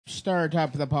Start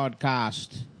up the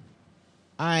podcast.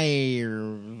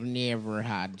 I've never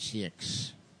had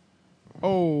sex.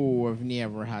 Oh, I've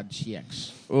never had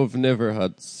sex. I've never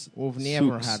had I've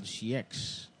never soups. had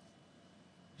sex.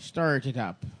 Start it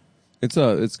up.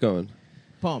 It's going.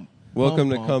 Pump.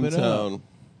 Welcome Pump, to pump it up. Cumtown.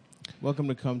 Welcome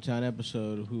to Cumtown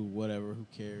episode. Who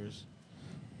cares?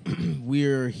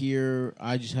 We're here.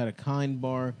 I just had a kind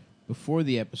bar before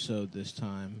the episode this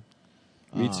time.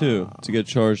 Me too. To get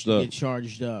charged up. Get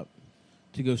charged up.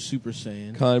 To go Super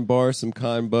Saiyan. Kind bar, some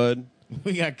kind bud.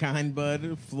 We got Kind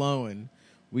Bud flowing.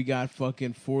 We got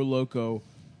fucking Four Loko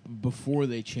before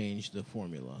they changed the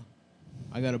formula.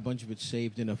 I got a bunch of it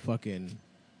saved in a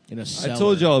cellar. I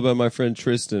told y'all about my friend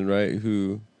Tristan, right,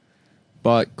 who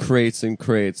bought crates and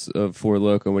crates of Four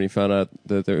Loko when he found out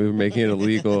that they were making it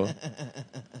illegal.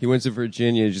 He went to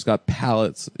Virginia, he just got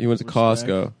pallets. He went to Respect.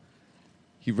 Costco.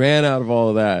 He ran out of all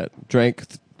of that, drank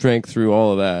through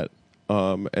all of that,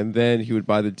 and then he would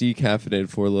buy the decaffeinated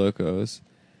Four Lokos,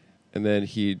 and then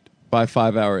he'd buy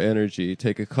 5 Hour Energy,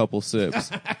 take a couple sips,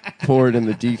 pour it in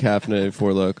the decaffeinated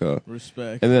Four Loko,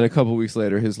 Respect. and then a couple weeks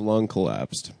later, his lung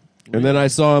collapsed. And then I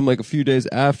saw him like a few days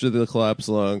after the collapsed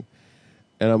lung,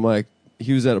 and I'm like,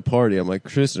 he was at a party. I'm like,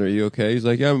 Tristan, are you okay? He's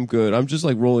like, yeah, I'm good. I'm just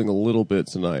like rolling a little bit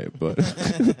tonight, but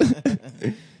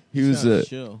he was Sounds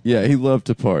chill. yeah, he loved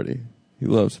to party. He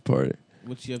loves to party.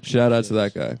 What's he up to? Shout out these to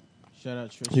that days? guy. Shout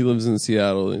out Tristan. He lives in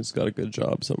Seattle and he's got a good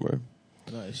job somewhere.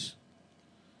 Nice.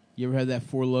 You ever had that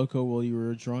Four Loko while you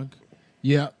were drunk?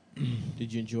 Yeah.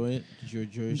 Did you enjoy it? Did you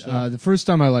enjoy yourself? The first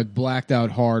time I like blacked out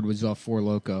hard was off Four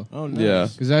Loko. Oh, nice. Yeah.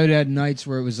 Because I had nights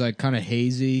where it was like kind of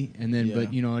hazy, and then Yeah. but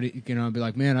I'd be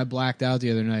like, man, I blacked out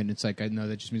the other night, and it's like I know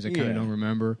that just means I kind of Yeah. don't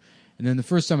remember. And then the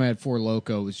first time I had Four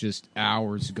Loko was just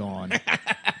hours gone.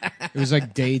 It was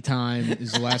like daytime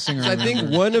is the last thing I I remember.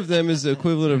 think one of them is the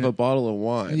equivalent of a bottle of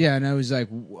wine. Yeah, and I was like,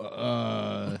 And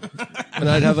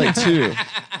I'd have like two.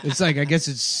 it's like I guess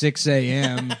it's 6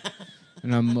 a.m.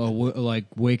 and I'm like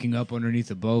waking up underneath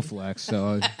a Bowflex.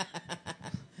 So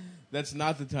That's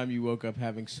not the time you woke up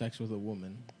having sex with a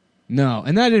woman. no,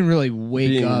 and I didn't really wake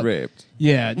Being up. raped.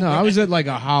 Yeah, no, I was at like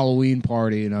a Halloween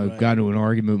party and I Right. got into an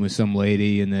argument with some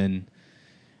lady, and then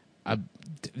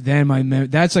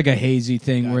that's like a hazy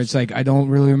thing where it's Gotcha. like I don't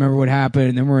really remember what happened,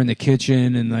 and then we're in the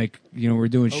kitchen and like we're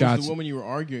doing Oh, it was shots. the woman you were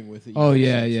arguing with. that you Oh had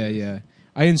yeah, sex yeah, with. yeah.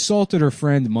 I insulted her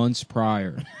friend months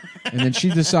prior, and then she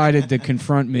decided to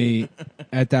confront me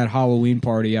at that Halloween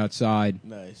party outside,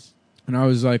 Nice. and I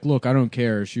was like, "Look, I don't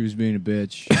care." She was being a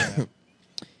bitch,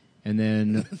 and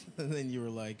then. And then you were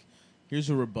like, here's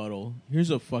a rebuttal. Here's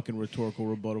a fucking rhetorical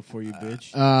rebuttal for you,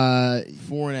 bitch.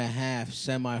 4.5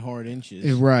 semi-hard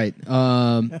inches. Right.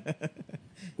 Well,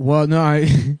 no,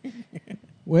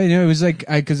 Wait, no, it was like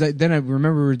then I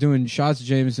remember we were doing shots of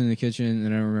Jameson in the kitchen,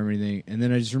 and I don't remember anything. And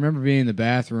then I just remember being in the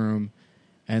bathroom,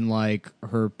 and like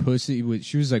her pussy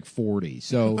she was like 40,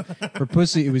 so her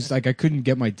pussy, it was like I couldn't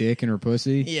get my dick in her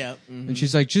pussy. Yeah. Mhm. And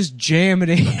she's like, just jam it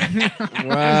in.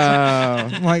 Wow.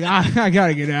 I'm like, I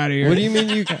gotta get out of here. What do you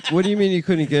mean you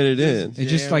couldn't get it in? It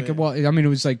just Jam like it. well, I mean, it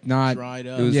was like not. Dried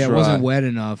up. It was Yeah, it dry. wasn't wet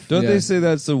enough. Don't Yeah. they say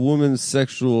that's a woman's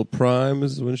sexual prime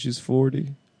is when she's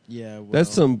 40? Yeah. Well,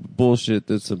 That's some bullshit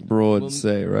that some broad Well,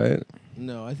 say, right?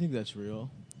 No, I think that's real.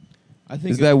 I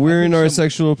think Is that we're I in think our some-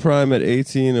 sexual prime at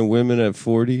 18 and women at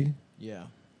 40? Yeah.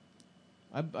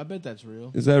 I bet that's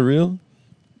real. Is that real?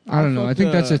 I don't know. I fucked,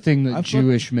 think that's a thing I that fucked-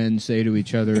 Jewish men say to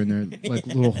each other in their like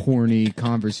little horny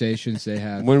conversations they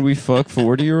have. When we fuck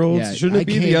 40-year-olds? Yeah, Shouldn't I it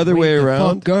be can't the other wait way to fuck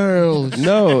around? girls.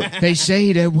 No, They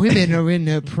say that women are in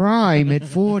their prime at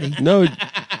 40. no.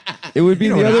 It would be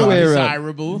You know the what other I'm way talking around.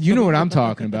 Desirable. You know what I'm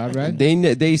talking about, right?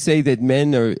 They say that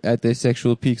men are at their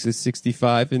sexual peaks at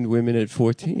 65 and women at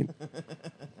 14.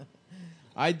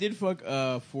 I did fuck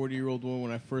a 40-year-old woman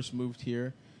when I first moved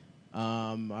here.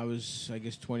 I was, I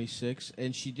guess, 26,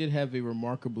 and she did have a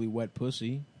remarkably wet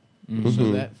pussy. Mm-hmm.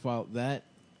 So that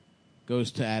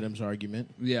goes to Adam's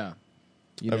argument. Yeah.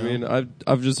 You I know? mean,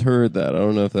 I've just heard that. I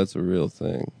don't know if that's a real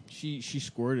thing. she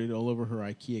squirted all over her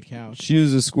IKEA couch. She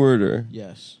was a squirter.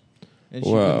 Yes, and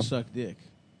she Wow. wouldn't suck dick.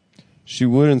 She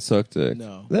wouldn't suck dick.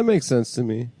 No. That makes sense to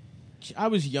me. I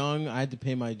was young. I had to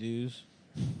pay my dues.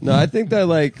 No, I think that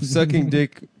like sucking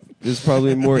dick is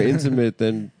probably more intimate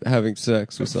than having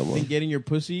sex with And someone. getting your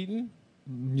pussy eaten.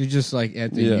 You're just like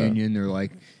at the Yeah. union. They're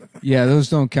like, yeah, those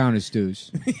don't count as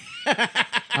dues.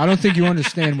 I don't think you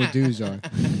understand what dues are.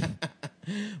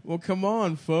 Well, come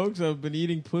on, folks. I've been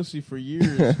eating pussy for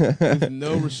years with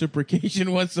no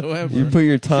reciprocation whatsoever. You put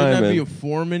your time Shouldn't I be in. a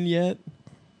foreman yet?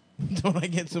 Don't I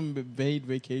get some paid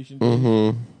vacation days?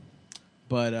 Mm-hmm.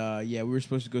 But, yeah, we were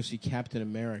supposed to go see Captain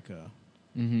America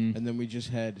Mm-hmm. and then we just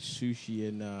had sushi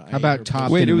and. How about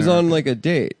Top? Wait, it was on America. like a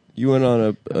date. You went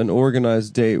on an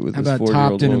organized date with How this about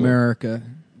 4-year-old Topped in woman. America?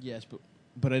 Yes, but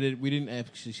we didn't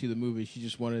actually see the movie. She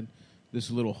just wanted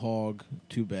this little hog.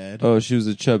 Too bad. Oh, she was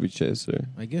a chubby chaser.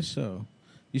 I guess so.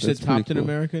 You That's said Topped in pretty cool.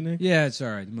 America, Nick? Yeah, it's all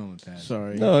right. The moment passed.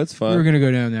 Sorry. No, it's We were fine. gonna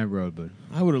go down that road, but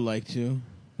I would have liked to.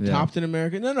 yeah. Topped in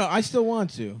America? No, I still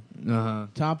want to. Uh-huh.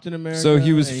 Topped in America. So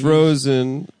he was and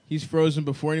frozen. He's frozen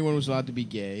before anyone was allowed to be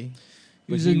gay.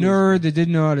 He was a nerd that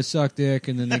didn't know how to suck dick,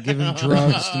 and then they give him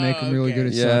drugs to make him really Okay. good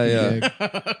at Yeah, sucking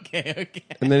dick. Okay.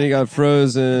 And then he got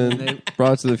frozen, They-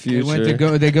 brought to the They future. went to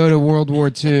go. They go to World War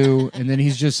II, and then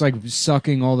he's just like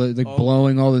sucking all the, Oh.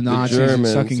 blowing all the Nazis and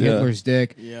Germans, sucking yeah. Hitler's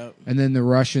dick. Yep. And then the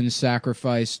Russians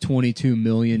sacrificed 22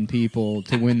 million people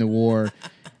to win the war,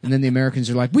 and then the Americans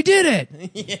are like, "We did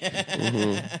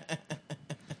it!"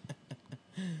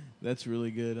 That's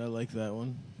really good. I like that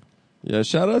one. Yeah,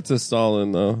 shout out to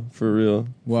Stalin, though, for real.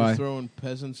 Why? For throwing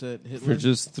peasants at Hitler. For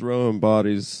just throwing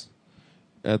bodies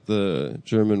at the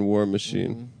German war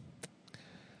machine. Mhm.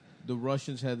 The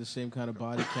Russians had the same kind of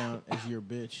body count as your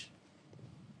bitch.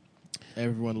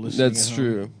 Everyone listening. That's at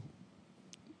true. Home.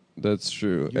 That's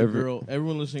true.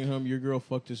 Everyone listening at home, your girl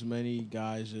fucked as many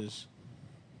guys as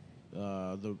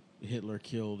the Hitler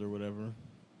killed or whatever.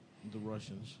 The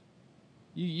Russians.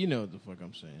 You know what the fuck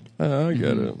I'm saying. I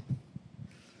get it.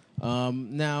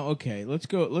 Now, okay, let's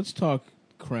go. Let's talk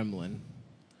Kremlin.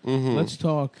 Mhm. Let's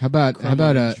talk. How about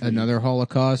Kremlin Street. another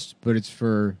Holocaust, but it's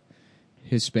for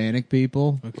Hispanic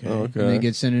people? Okay. Okay. And they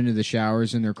get sent into the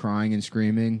showers and they're crying and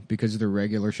screaming because of their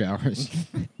regular showers.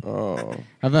 Oh.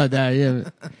 How about that? Yeah.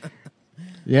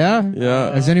 Yeah?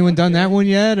 Yeah. Has anyone done that one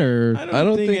yet? Or I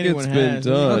don't think anyone it's been has.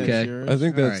 done. Okay. Yours. I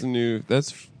think that's All new.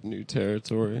 That's new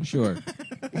territory. Sure.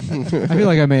 I feel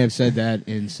like I may have said that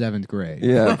in 7th grade.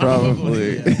 Yeah,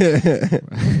 probably.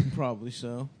 Probably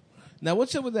so. Now,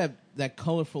 what's up with that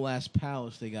colorful ass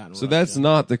palace they got in So Russia? that's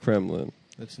not the Kremlin.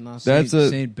 That's not. That's a-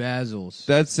 St. Basil's.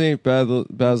 That's St.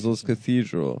 Basil's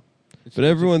Cathedral. It's- But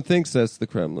everyone thinks that's the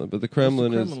Kremlin. But the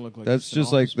Kremlin what's the is Kremlin look like? that's Just an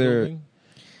just like office their building?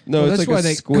 no. Well, it's that's like why a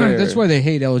they square. that's why they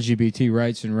hate LGBT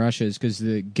rights in Russia, is because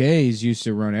the gays used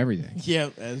to run everything. Yeah,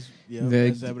 as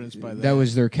evidenced by that. That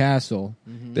was their castle,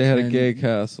 Mhm. They had a and- gay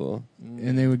castle.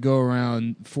 and they would go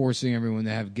around forcing everyone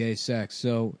to have gay sex.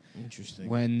 So Interesting.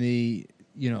 when the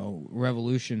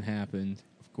revolution happened,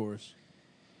 Of course.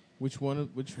 Which one?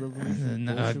 Which revolution?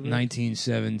 Bolshevik?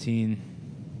 1917.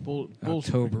 Bolshevik,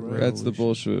 October right? That's the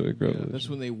Revolution. Bolshevik Yeah, Revolution. that's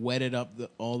when they wetted up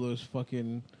all those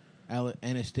fucking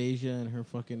Anastasia and her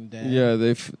fucking dad. Yeah,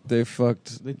 they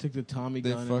fucked. They took the Tommy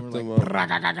They gun fucked and them were up.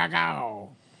 like,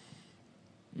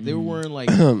 they were wearing like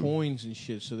Mm. coins and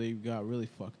shit, so they got really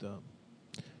fucked up.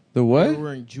 The They what? were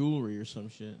wearing jewelry or some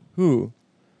shit. Who?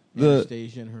 The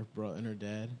Anastasia and her and her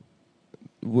dad.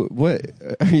 what?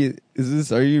 Are you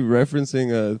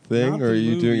referencing a thing, Not or the are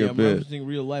you movie, doing a I'm bit? referencing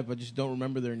real life. I just don't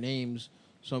remember their names,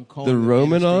 so I'm calling The them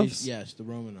Romanovs? Anastasia. Yes, the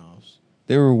Romanovs.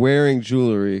 They were wearing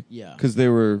jewelry Yeah, because they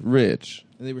were rich.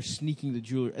 and they were sneaking the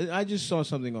jewelry. I just saw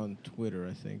something on Twitter,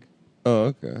 I think,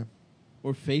 Oh, okay.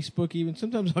 or Facebook. Even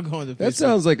sometimes I'll go on the. That Facebook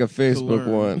sounds like a to Facebook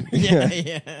learn. one.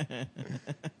 yeah.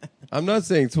 I'm not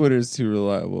saying Twitter's too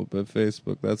reliable, but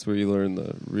Facebook, that's where you learn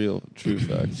the real true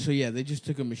facts. So yeah, they just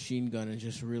took a machine gun and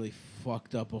just really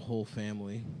fucked up a whole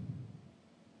family.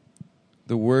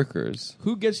 The workers.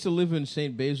 Who gets to live in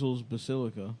St. Basil's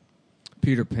Basilica?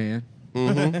 Peter Pan hmm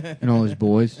and all his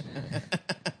boys.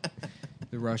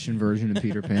 The Russian version of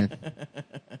Peter Pan.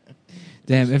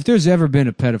 Damn, if there's ever been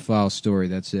a pedophile story,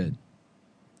 that's it.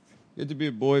 Get to be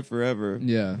a boy forever.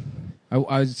 Yeah. I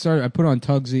put on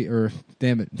Tugsy, or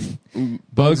damn it,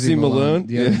 Bugsy Malone?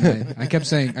 the other night.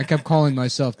 I kept calling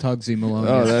myself Tugsy Malone.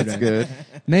 Oh, that's yesterday.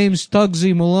 good. Name's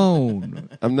Tugsy Malone.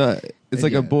 I'm not. It's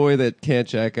like Yeah. a boy that can't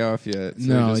jack off yet. So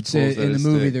No, he it's just pulls in out the his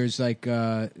movie. stick. There's like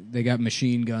they got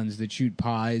machine guns that shoot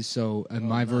pies. So in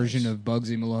my nice. version of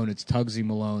Bugsy Malone, it's Tugsy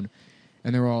Malone,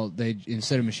 and they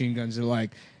instead of machine guns, they're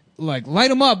like light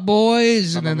them up,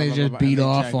 boys, and then they just beat they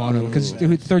off jack on off them because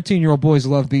really fast. 13-year-old boys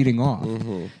love beating off,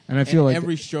 Mhm. and I feel And like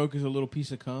every stroke is a little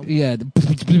piece of cum. yeah,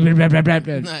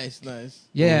 Nice, nice.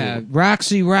 yeah.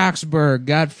 Roxy Roxburgh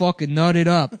got fucking nutted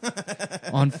up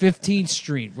on 15th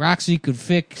Street. Roxy could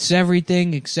fix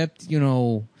everything except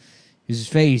his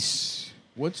face.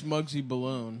 What's Muggsy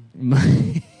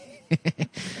Balone?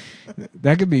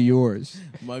 That could be yours.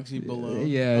 Muggsy Balone.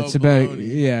 Yeah, Oh, it's about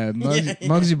baloney.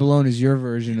 Muggsy Balone is your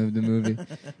version of the movie.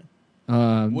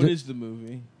 What is the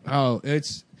movie?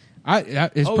 It's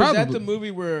it's Is probably that the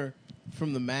movie where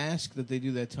from The Mask that they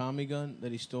do that Tommy gun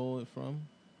that he stole it from?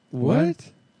 what?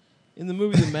 In the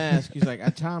movie The Mask, he's like, a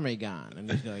Tommy gun.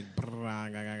 And he's like,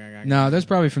 No, that's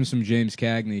probably from some James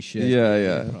Cagney shit.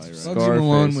 Yeah. Probably right. Bugsy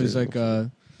Malone was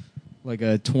Scarface like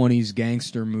a 20s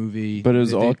gangster movie. but it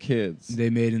was that all kids. they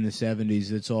made in the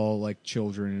 70s. It's all like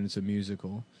children and it's a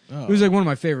musical. Oh. It was like one of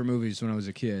my favorite movies when I was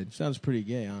a kid. Sounds pretty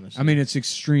gay, honestly. I mean, it's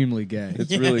extremely gay.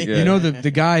 It's really good. You know,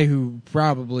 the guy who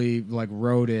probably like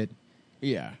wrote it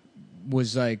yeah.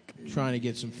 was like, Trying to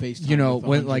get some FaceTime. you know, with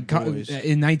when 100 like boys.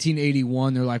 in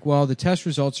 1981, they're like, well, the test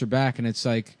results are back, and it's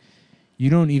like, you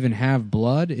don't even have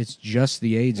blood; it's just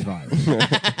the AIDS virus.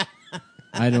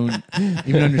 I don't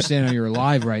even understand how you're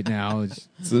alive right now. It's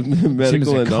It's a it seems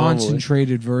medical a anomaly.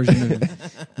 concentrated version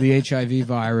of the HIV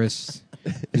virus.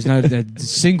 There's not a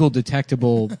single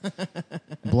detectable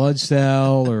blood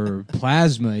cell or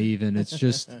plasma. Even it's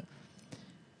just.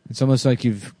 It's almost like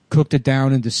you've cooked it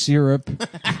down into syrup.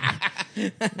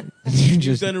 You You've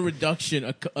just done a reduction,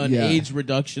 an Yeah. AIDS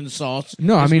reduction sauce.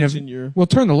 no, I Just mean, what's in your... well,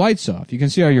 turn the lights off. You can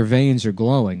see how your veins are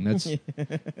glowing. That's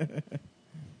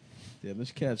Yeah,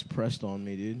 this cat's pressed on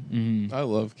me, dude. mhm. I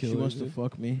love She killing. wants to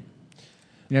fuck me.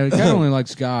 Yeah, the cat only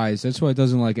likes guys. That's why it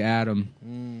doesn't like Adam.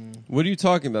 What are you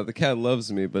talking about? The cat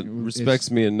loves me, but respects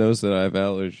me and knows that I have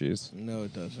allergies. No,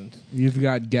 it doesn't. You've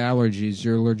got gallergies.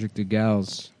 You're allergic to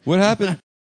gals. What happened?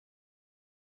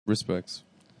 Respects.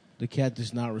 The cat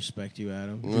does not respect you,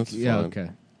 Adam. That's Yeah, fine. okay.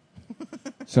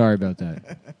 Sorry about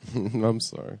that. I'm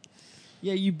sorry.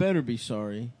 Yeah, you better be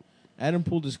sorry. Adam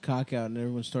pulled his cock out and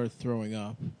everyone started throwing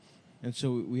up. And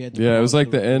so we had to... Yeah, it was pause like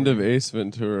the end of recording. Ace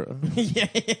Ventura. Yeah.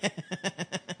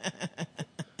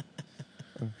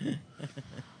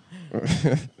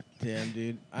 Damn,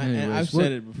 dude. Anyways, I've what-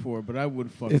 said it before, but I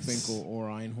would fuck It's- Finkel or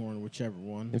Einhorn, whichever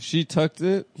one. If she tucked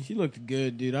it, She looked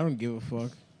good, dude. I don't give a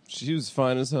fuck. she was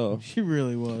fine as hell. She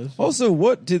really was. Also,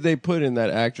 what did they put in that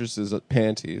actress's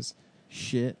panties?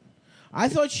 Shit. I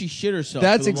thought she shit herself.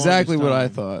 That's for the exactly longest what I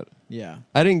time. thought. Yeah.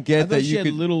 I didn't I get thought that she you had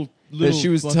could little that she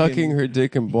was fucking- tucking her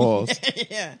dick and balls.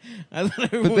 Yeah. I thought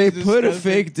But everyone they was put a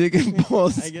disgusting. fake dick and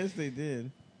balls. I guess they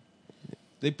did.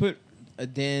 They put a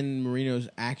Dan Marino's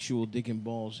actual dick and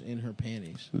balls in her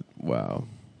panties. Wow.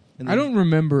 And I then- don't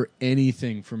remember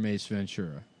anything from Ace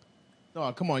Ventura.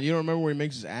 Oh, come on. You don't remember where he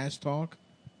makes his ass talk?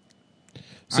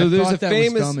 So I there's thought a that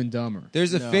famous was Dumb and Dumber.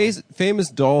 there's a No. famous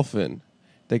dolphin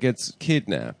that gets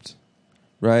kidnapped,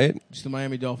 right? It's the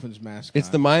Miami Dolphins mascot. It's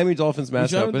the Miami Dolphins Which I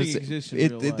mascot, don't but think it's, exists in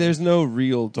real life. there's no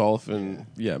real dolphin,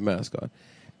 mascot.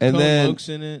 And Cohen then Oak's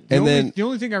in it. and then The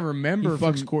only thing I remember He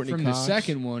fucks from, Courtney from the Cox.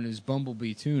 second one is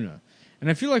Bumblebee Tuna. And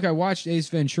I feel like I watched Ace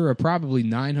Ventura probably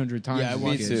 900 times. yeah, I as a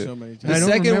watched kid. it too. so many And the I times. don't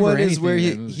second remember one is anything where in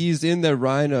that movie. he's in the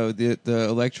rhino, the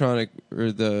electronic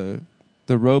or the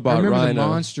I robot remember rhino. the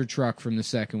monster truck from the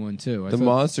second one too. The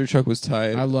monster truck was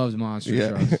tight. I loved monster Yeah.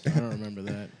 trucks. I don't remember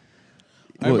that.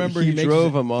 I Well, remember he makes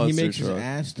drove his, a monster He makes truck. his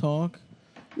ass talk.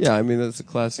 Yeah, I mean that's a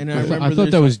classic. And I I remember thought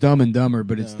there's that a- was Dumb and Dumber,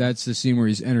 but Yeah. that's the scene where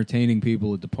he's entertaining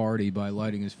people at the party by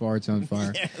lighting his farts on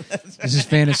fire. This is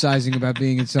fantasizing about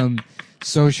being in some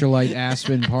socialite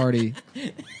Aspen party.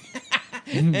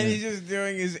 And he's just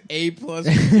doing his A+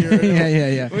 material.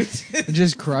 yeah. Which is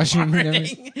Just crushing and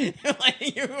everything.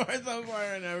 lighting your farts on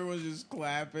fire and everyone's just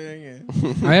clapping.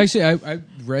 And I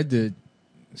read the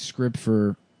script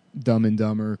for Dumb and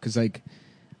Dumber because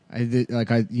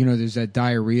there's that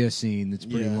diarrhea scene that's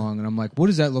pretty Yeah. long, and I'm like, what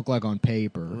does that look like on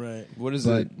paper? right. What is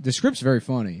But it? the script's very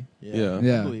funny. Yeah. I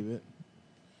Yeah. believe it.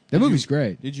 That movie's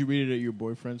great. Did you read it at your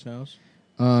boyfriend's house?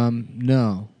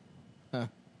 No,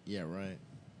 Yeah, right.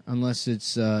 unless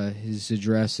it's his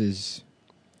address is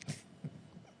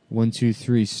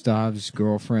 123 Stav's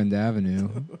Girlfriend Avenue,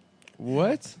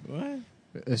 What? What?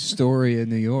 Astoria,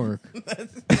 New York.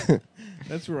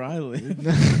 That's where I live.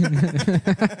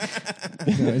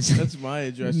 No, it's, That's my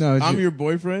address. No, it's I'm your- your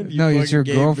boyfriend. You no, it's fucking your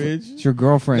gay girlfriend. bitch. It's your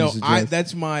girlfriend's No, address.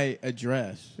 that's my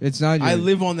address. It's not. Your, I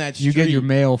live on that street. You get your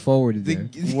mail forwarded The, there.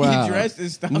 the Wow. address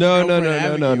is Stav's No. Girlfriend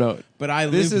Avenue, No. But I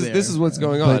This live is there. this is what's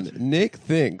going on. But- Nick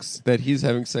thinks that he's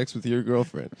having sex with your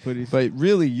girlfriend, but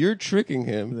really you're tricking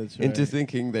him That's into right.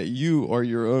 thinking that you are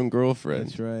your own girlfriend.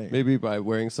 That's right. Maybe by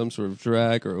wearing some sort of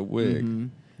drag or a wig. Mhm.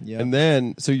 Yep. And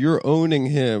then, so you're owning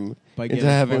him By into getting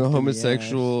having fucked a in the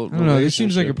homosexual. I don't know. This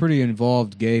seems like a relationship. pretty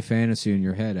involved gay fantasy in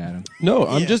your head, Adam. No,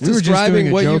 I'm Yeah. just We were just describing doing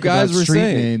a what you joke guys about were street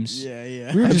saying. names. Yeah,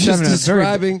 yeah. We were I'm just, just having a very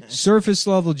describing- surface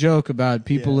level joke about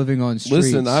people Yeah. living on streets.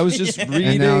 Listen, I was just reading.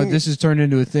 and now this has turned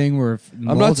into a thing where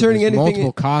not turning anything multiple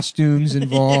in- costumes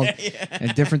involved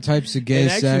and different types of gay And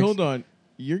actually, sex. hold on.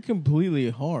 You're completely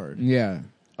hard. Yeah.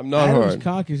 I'm not Adam's hard.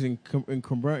 cock is I'm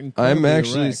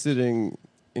actually erect. sitting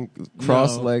No.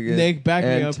 cross-legged Nick, back me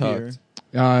and up tucked. here.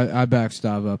 I back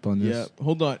Stav up on this. Yeah,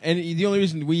 hold on. And the only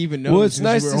reason we even know Well, this it's is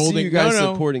nice we're to holding, see you guys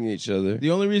no. supporting each other.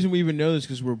 The only reason we even know this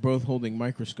because we're both holding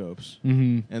microscopes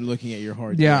and looking at your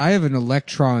hard. Yeah, dick. I have an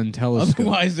electron telescope.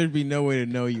 Otherwise, there'd be no way to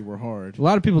know you were hard. A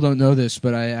lot of people don't know this,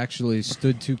 but I actually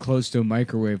stood too close to a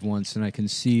microwave once, and I can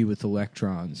see with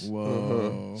electrons.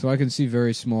 Whoa. So I can see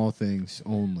very small things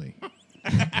only.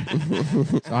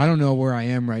 So I don't know where I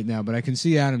am right now, but I can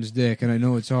see Adam's dick, and I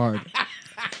know it's hard.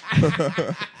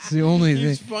 It's the only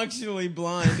He's thing. functionally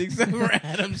blind except for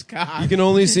Adam's cock. You can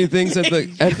only see things at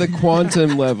the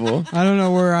quantum level. I don't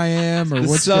know where I am or The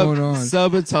what's going on.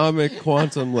 subatomic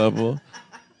quantum level.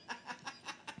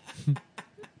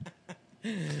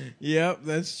 Yep,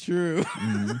 that's true.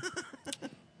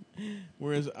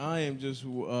 Whereas I am just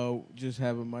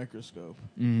have a microscope.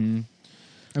 I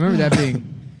remember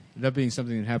that being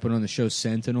something that happened on the show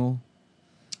Sentinel.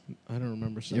 I don't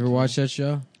remember. You Sentinel. ever watch that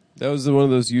show? That was one of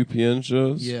those UPN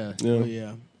shows. Yeah. Oh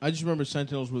yeah. I just remember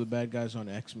Sentinels were the bad guys on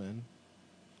X-Men.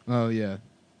 Oh yeah,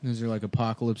 those are like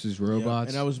Apocalypse's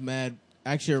robots. Yeah, and I was mad.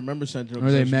 Actually, I remember Sentinels. Or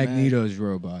are they I was mad. Magneto's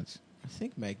robots? I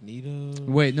think Magneto.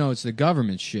 Wait, no, it's the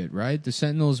government shit, right? The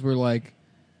Sentinels were like,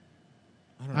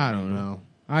 I don't know.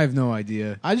 I have no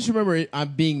idea. I just remember I'm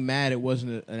being mad it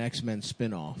wasn't an X-Men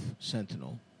spin-off,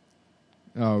 Sentinel.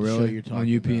 Oh, The show really? you're On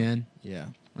talking UPN? about. Yeah.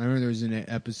 I remember there was an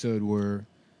episode where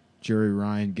Jerry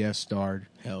Ryan guest starred,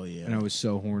 Hell yeah. and I was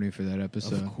so horny for that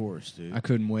episode. Of course, dude. I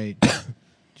couldn't wait. Did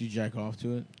you jack off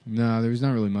to it? No, there was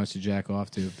not really much to jack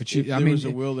off to. But If there was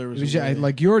a will, there was a way.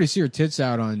 like you already see her tits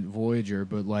out on Voyager,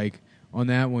 but like on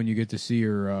that one you get to see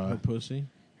her Her pussy?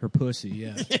 her pussy.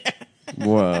 Yeah,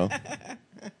 Wow.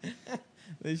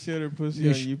 They showed her pussy They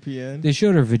on sh- UPN? they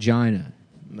showed her vagina,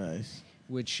 Nice.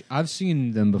 which I've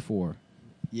seen them before.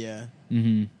 Yeah.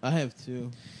 Mm-hmm. I have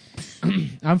too.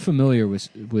 I'm familiar with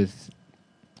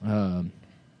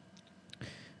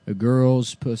a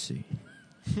girl's pussy,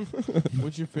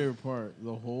 What's your favorite part?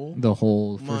 The hole? the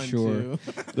hole for Mine sure. too.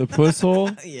 The puss hole?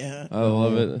 Yeah. I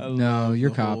love it. I No, love you're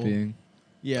the hole. copying.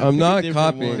 Yeah, I'm pick a not different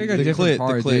copying. one. Pick a The different clit.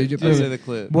 part, The clit. dude. I say the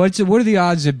clit. What are the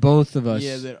odds that both of us?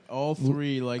 Yeah, that all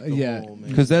three like the Yeah. hole, man.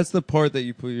 Because that's the part that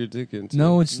you put your dick into.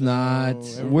 No, it's No, not.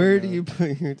 everyone Where knows. do you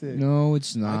put your dick? No,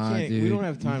 it's not, I can't. dude. We don't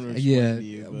have time to explain Yeah, to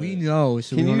you. But we know.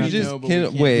 So Can we don't you have just know, but can we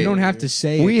can't wait? we don't have to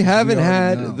say. We it 'cause haven't already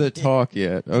had know. the talk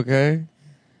yet. Okay.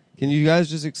 Can you guys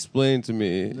just explain to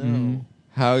me No,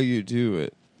 how you do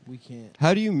it? we can't.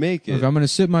 How do you make it? Look, I'm going to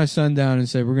sit my son down and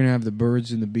say we're going to have the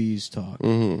birds and the bees talk.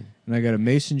 Mm-hmm. And I got a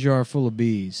mason jar full of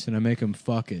bees, and I make them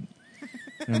fuck it.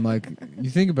 And I'm like, you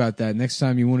think about that next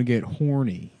time you want to get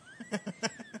horny. You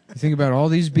think about all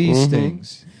these bee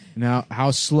stings, and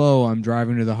how slow I'm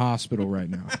driving to the hospital right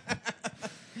now.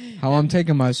 How I'm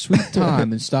taking my sweet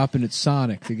time and stopping at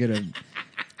Sonic to get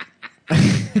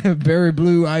a berry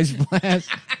blue ice blast.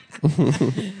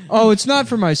 Oh, it's not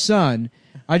for my son.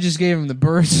 I just gave him the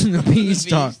birds and the bees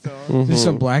talk. There's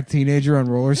some black teenager on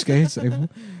roller skates. Like,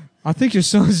 I think your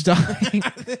son's dying.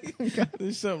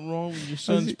 There's something wrong with your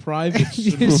son's private.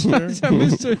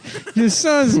 your, your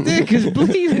son's dick is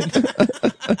bleeding.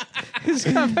 It's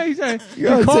got You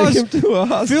gotta because take him to a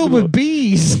hospital. filled with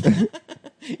bees.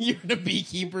 You're in a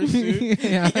beekeeper suit.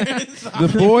 Yeah.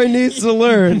 The boy needs to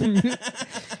learn.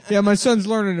 Yeah, my son's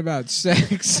learning about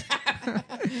sex.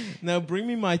 Now bring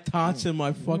me my tots and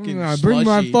my fucking. Bring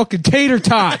my slushy. fucking tater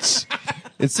tots.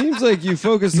 It seems like you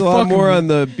focused You a lot fucking- more on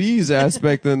the bees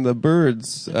aspect than the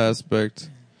birds aspect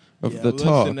of Yeah, the well,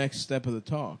 talk. That's the next step of the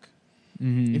talk.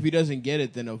 Mm-hmm. If he doesn't get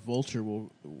it, then a vulture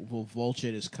will vulture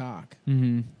at his cock.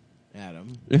 Mm-hmm.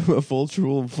 Adam. A vulture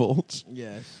will vulture.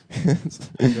 Yes.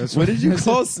 What did you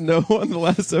call snow on the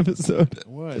last episode?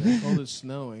 What? I called it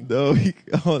snowing. No, he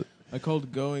called I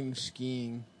called going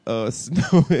skiing.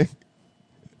 snowing.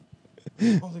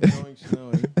 I called it going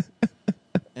snowing.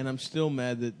 And I'm still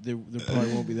mad that there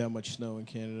probably won't be that much snow in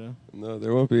Canada. No,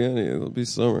 there won't be any. It'll be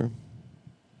summer.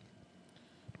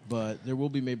 But there will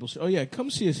be maple syrup. Oh, yeah, come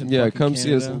see us in Yeah, fucking come Canada.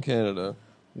 see us in Canada.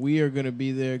 We are going to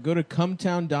be there. Go to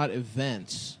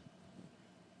cumtown.events.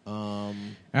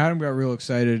 Adam got real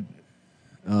excited.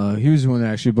 He was the one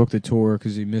that actually booked the tour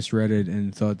because he misread it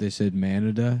and thought they said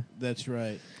Manada. That's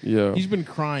right. Yeah. He's been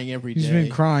crying every day. He's been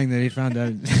crying that he found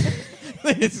out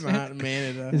It's not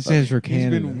Manada. it stands for He's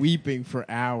Canada. been weeping for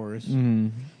hours. Mhm.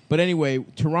 But anyway,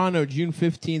 Toronto, June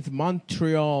 15th.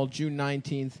 Montreal, June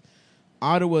 19th.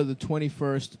 Ottawa, the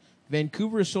 21st.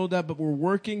 Vancouver is sold out, but we're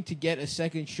working to get a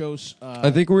second show. I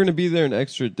think we're going to be there an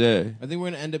extra day. I think we're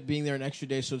going to end up being there an extra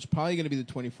day, so it's probably going to be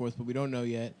the 24th, but we don't know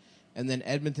yet. And then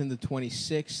Edmonton, the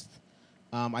 26th.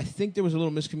 I think there was a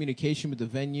little miscommunication with the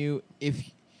venue.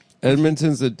 If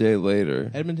Edmonton's a day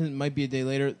later. Edmonton might be a day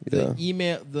later.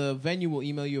 The venue will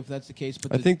email you if that's the case.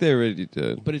 But I think they already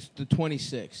did. But it's the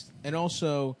 26th. And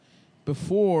also,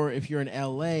 before, if you're in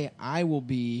LA, I will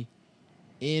be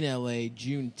in LA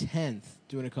June 10th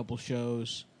doing a couple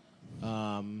shows.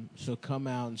 So come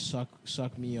out and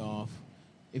suck me off.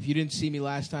 If you didn't see me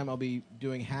last time, I'll be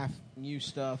doing half new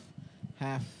stuff,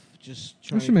 half just We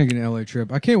trying. should make an LA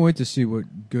trip. I can't wait to see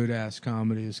what good ass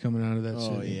comedy is coming out of that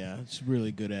city. Oh yeah, it's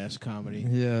really good ass comedy.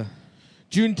 Yeah.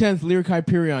 June 10th, Lyric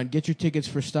Hyperion. Get your tickets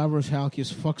for Stavros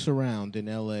Halkias Fucks Around in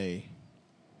L.A.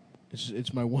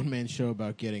 It's my one-man show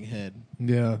about getting head.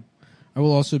 Yeah. I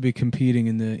will also be competing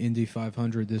in the Indy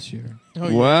 500 this year. Oh,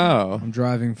 yeah. Wow. I'm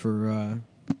driving for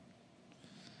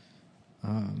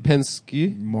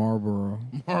Penske? Marlboro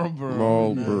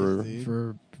Marlboro. Nice, dude.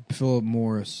 for Philip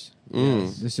Morris.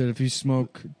 Mm. They said if you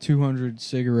smoke 200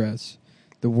 cigarettes,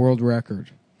 the world record.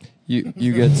 You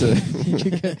get to You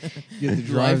get to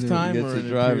drive Lifetime you or get in to a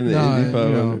drive in the period? Indy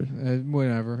 500.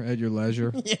 whenever, at your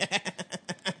leisure.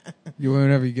 You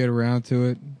whenever you get around to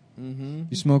it. Mm-hmm.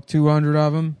 You smoke 200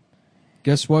 of them.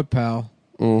 Guess what, pal?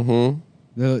 Mm-hmm.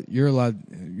 You're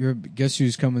allowed. Guess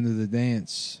who's coming to the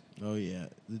dance? Oh yeah,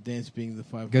 the dance being the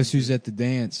 500. Guess who's at the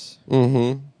dance?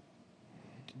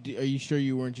 Mm-hmm. Are you sure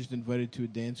you weren't just invited to a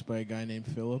dance by a guy named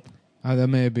Philip? Oh, that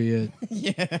may be it.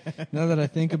 Yeah. Now that I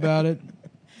think about it,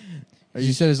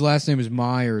 you said his last name was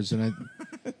Myers, and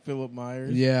Philip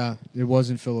Myers. yeah, it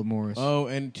wasn't Philip Morris. Oh,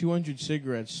 and 200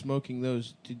 cigarettes. Smoking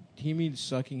those. Did he mean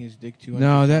sucking his dick 200?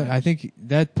 No, times? I think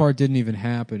that part didn't even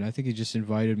happen. I think he just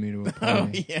invited me to a Oh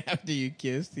party. yeah. After you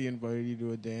kissed, he invited you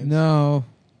to a dance. No,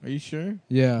 Are you sure?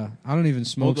 yeah, I don't even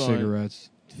smoke Hold on. cigarettes.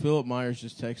 Philip Myers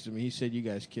just texted me. He said you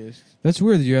guys kissed. That's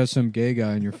weird that you have some gay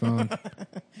guy on your phone.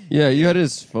 Yeah, you had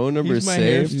his phone number He's my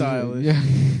saved. hairstylist. Yeah,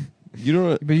 You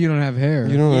don't. but you don't have hair.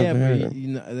 You don't Yeah, have but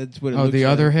hair. that's what. It Oh, looks the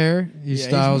like. other hair? He Yeah,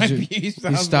 styles he's my- you- he He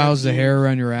styles styles my the hair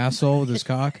around your asshole with his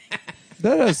cock.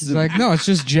 That has He's to. like, no, it's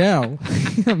just gel.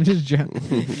 I'm just gel.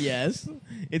 Yes,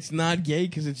 it's not gay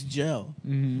because it's gel.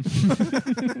 Mhm.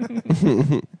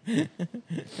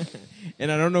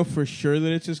 And I don't know for sure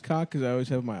that it's his cock because I always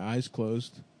have my eyes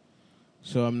closed,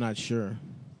 so I'm not sure.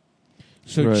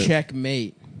 So Right.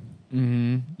 checkmate,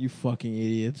 Mhm. you fucking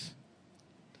idiots.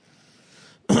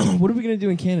 What are we gonna do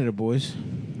in Canada, boys?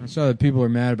 I saw that people are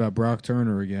mad about Brock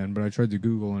Turner again, but I tried to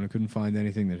Google and I couldn't find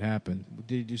anything that happened.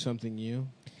 Did he do something new?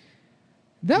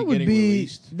 That He would getting be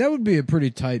released? that would be a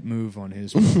pretty tight move on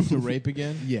his part. To rape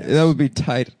again? Yes. That would be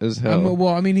tight as hell.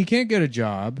 Well, I mean, he can't get a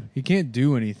job. He can't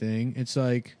do anything. It's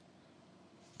like,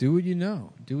 do what you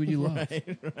know. Do what you love.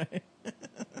 Right.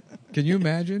 Can you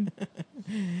imagine?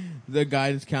 The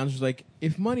guidance counselor's like,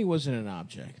 if money wasn't an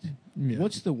object, Yeah.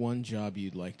 what's the one job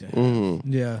you'd like to have? Mhm.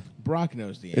 Yeah. Brock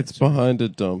knows the answer. It's behind a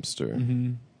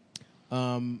dumpster.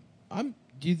 Mm-hmm.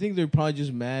 Do you think they're probably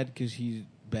just mad because he's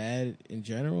bad in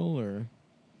general, or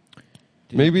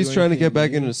did Maybe he he's do trying to get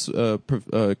anything back new?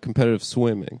 into competitive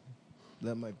swimming.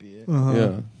 That might be it. Uh-huh.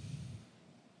 Yeah.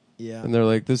 Yeah. And they're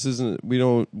like, this isn't, we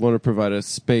don't want to provide a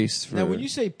space for Now, when you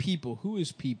say people, who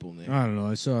is people, Nick? I don't know.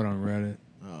 I saw it on Reddit.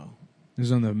 Oh, It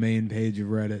was on the main page of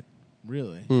Reddit.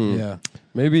 really? Hmm. Yeah.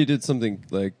 Maybe he did something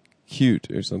like cute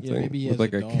or something maybe he with has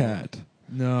like a a dog. cat.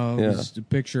 No, it Yeah. was a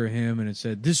picture of him, and it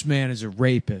said, "This man is a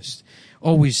rapist."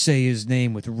 Always say his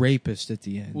name with "rapist" at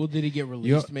the end. Well, did he get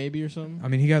released maybe or something? I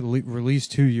mean, he got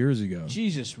released 2 years ago.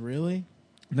 Jesus, really?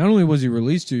 Not only was he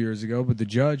released 2 years ago, but the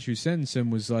judge who sentenced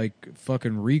him was like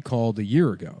fucking recalled a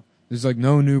year ago. There's like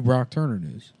no new Brock Turner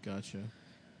news. Gotcha.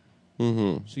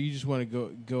 Mm-hmm. So you just want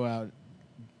to go out.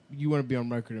 You want to be on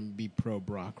record and be pro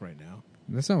Brock right now.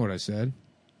 That's not what I said.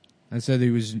 I said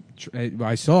he was.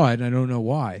 I saw it, and I don't know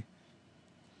why.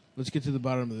 Let's get to the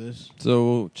bottom of this. So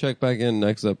we'll check back in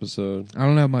next episode I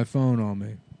don't have my phone on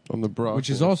me, on the Brock. which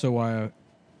is one. also why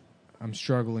I'm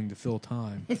struggling to fill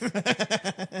time.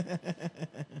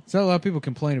 So a lot of people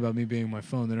complain about me being on my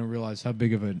phone. They don't realize how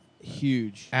big of an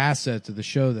Huge, asset to the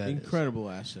show that is. incredible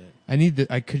asset.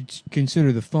 I could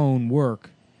consider the phone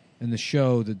work and the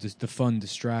show the fun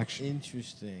distraction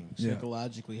Interesting. Yeah.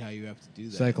 Psychologically, how you have to do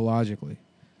that. psychologically.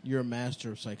 You're a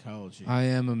master of psychology. I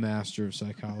am a master of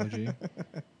psychology.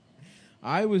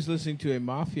 I was listening to a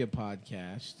mafia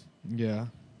podcast, Yeah.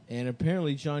 and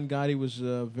apparently John Gotti was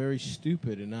very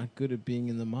stupid and not good at being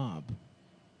in the mob.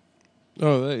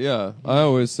 Oh, yeah. I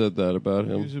always said that about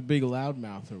He him. was a big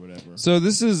loudmouth or whatever. So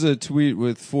this is a tweet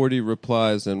with 40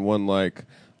 replies and 1 like.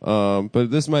 But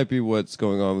this might be what's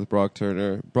going on with Brock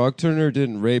Turner. Brock Turner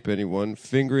didn't rape anyone.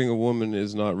 Fingering a woman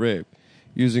is not rape.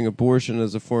 Using abortion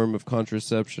as a form of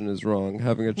contraception is wrong.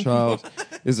 Having a child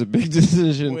is a big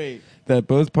decision Wait, that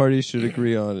both parties should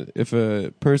agree on it. If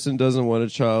a person doesn't want a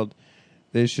child,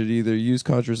 they should either use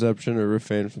contraception or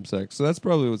refrain from sex. So that's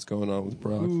probably what's going on with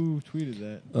Brock. Who tweeted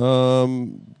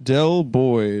that? Del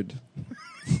Boyd.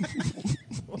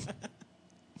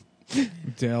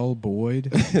 Del Boyd.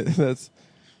 That's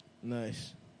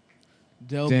Nice.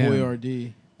 Del Damn.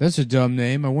 Boyardee. That's a dumb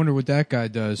name. I wonder what that guy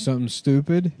does. Something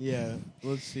stupid? Yeah,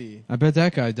 let's see. I bet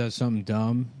that guy does something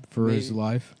dumb for his Maybe.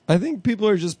 life. I think people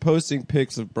are just posting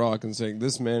pics of Brock and saying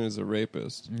this man is a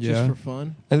rapist. Yeah. Just for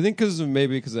fun. I think because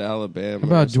of Alabama. How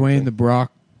about or something. Dwayne the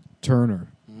Brock Turner?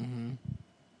 Mm-hmm.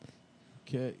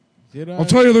 Okay. Did I? I'll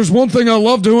tell you, there's one thing I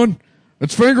love doing.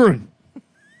 It's fingering.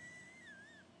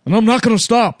 And I'm not going to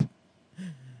stop.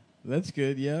 That's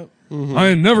good. Yep. I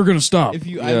ain't never going to stop. If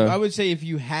you, Yeah. I would say if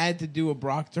you had to do a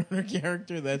Brock Turner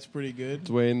character, that's pretty good.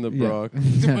 Dwayne the Yeah. Brock.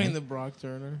 Dwayne the Brock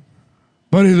Turner.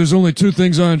 Buddy, there's only two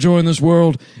things I enjoy in this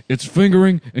world. It's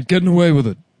fingering and getting away with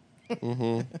it.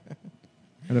 Mm-hmm.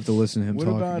 I'd have to listen to him What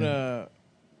talk about again.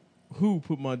 who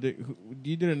put my dick?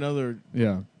 You did another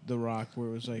Yeah. The Rock where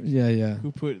it was like, Yeah.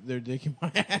 who put their dick in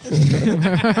my ass?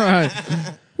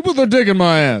 Who put their dick in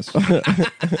my ass?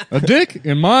 A dick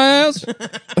in my ass?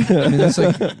 I mean, that's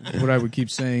like what I would keep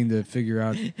saying to figure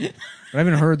out. But I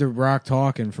haven't heard The Rock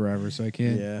talking forever, so I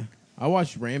can't. Yeah, I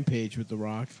watched Rampage with The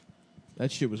Rock.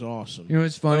 That shit was awesome. You know,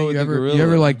 it's funny. Oh, with you the ever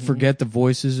gorilla. like forget the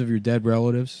voices of your dead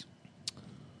relatives?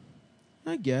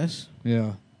 I guess.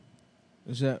 Yeah.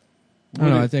 Is that? I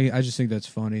don't know. I just think that's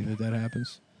funny that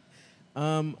happens.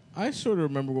 I sort of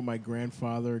remember what my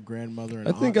grandfather, grandmother, and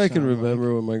I think aunt I can sounded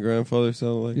remember what my grandfather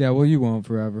sounded like. Yeah. Well, you won't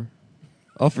forever.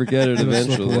 I'll forget it It'll slip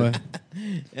eventually. away.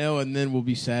 like. Oh, and then we'll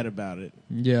be sad about it.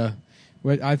 Yeah.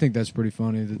 But I think that's pretty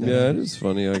funny. Yeah, it is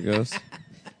funny, I guess.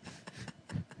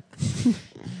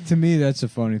 To me, that's a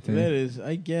funny thing. That is,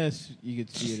 I guess you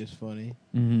could see it as funny.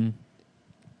 Mm-hmm.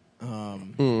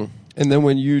 And then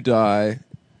when you die,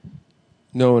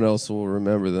 no one else will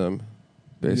remember them,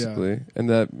 basically. And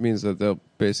that means that they'll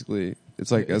basically,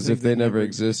 it's like I as think if they they never never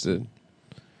existed.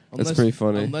 That's pretty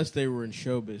funny. Unless they were in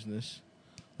show business.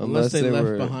 Unless they they left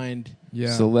were behind.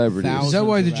 Yeah. celebrities. Is that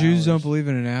why the thousands of Jews don't hours. believe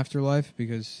in an afterlife?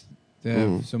 Because they have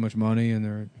Mm. so much money and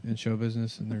they're in show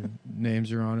business and their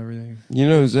names are on everything. You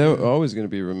know who's always going to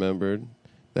be remembered?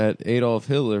 That Adolf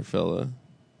Hitler fella.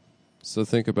 So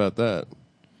think about that.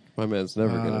 My man's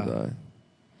never going to die.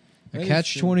 A That is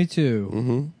catch-22.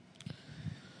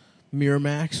 Mm-hmm.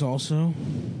 Miramax also.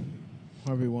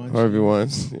 Harvey Weinstein. Harvey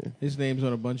Weinstein. His name's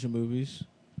on a bunch of movies.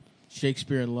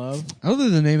 Shakespeare in Love. I don't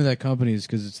think the name of that company is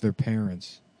because it's their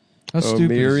parents. How stupid is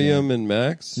Miriam and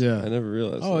Max? Yeah. I never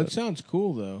realized Oh, that. it sounds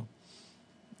cool though.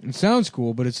 that? It sounds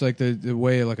cool, but it's like the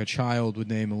way like a child would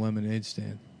name a lemonade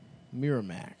stand.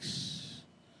 Miramax.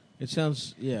 It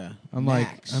sounds I'm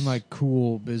Max. like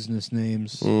cool business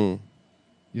names. Mm.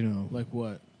 You know, Like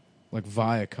what? like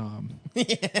Viacom.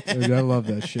 Dude, I love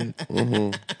that shit.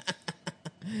 Mm-hmm.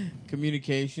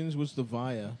 Communications. What's the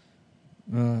VIA?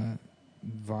 Via?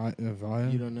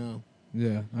 You don't know.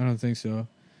 Yeah, I don't think so.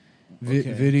 Okay.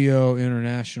 Video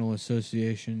International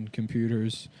Association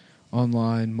Computers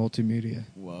Online Multimedia.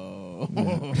 Whoa.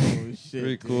 Shit.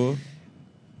 Pretty dude. cool.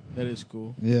 That is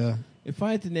cool. Yeah. If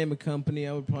I had to name a company,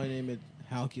 I would probably name it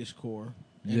Halkis Core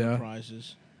Yeah.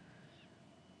 Enterprises.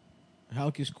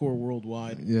 Halkis Core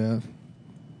Worldwide, Yeah.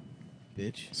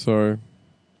 bitch. Sorry.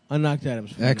 I knocked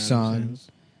Adam's phone Exxon. out of his hands.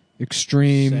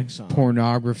 Extreme Sexon.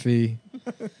 pornography.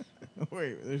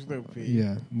 Wait, there's no P.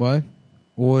 Yeah. What?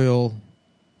 Oil.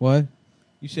 What?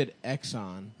 You said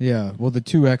Exxon. Yeah. Well, the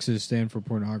two X's stand for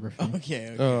pornography.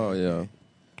 Okay. Oh, yeah.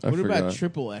 I What forgot. about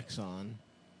triple Exxon?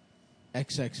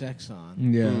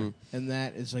 XXXon. Yeah. Mm. And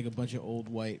that is like a bunch of old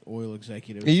white oil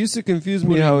executives It used to confuse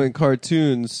me how in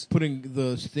cartoons... putting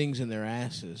those things in their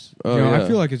asses. Oh, You know, yeah. I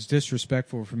feel like it's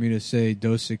disrespectful for me to say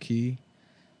Dosaki,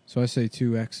 so I say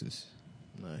two X's.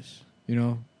 Nice. You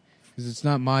know, because it's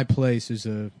not my place as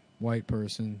a white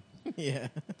person Yeah.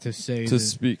 to say to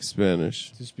speak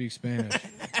Spanish. to speak Spanish.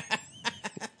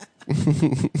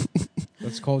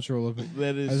 That's cultural.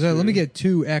 That is. I was like, let me true. get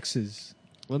two X's.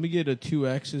 Let me get a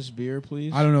 2X's beer,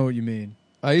 please. I don't know what you mean.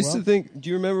 I used Well- to think... Do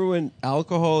you remember when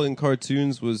alcohol in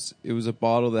cartoons was... It was a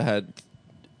bottle that had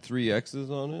 3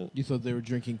 X's on it? You thought they were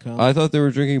drinking cum? I thought they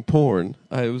were drinking porn.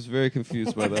 I was very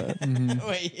confused by that.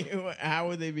 Wait, how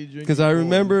would they be drinking? Because I porn?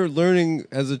 remember learning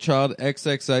as a child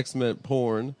XXX meant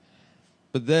porn.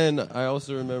 But then I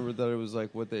also remembered that it was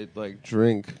like what they'd like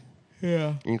drink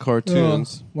Yeah. in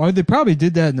cartoons. Well, they probably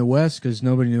did that in the West because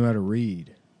nobody knew how to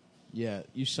read. Yeah,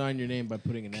 you sign your name by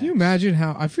putting an Can you X. imagine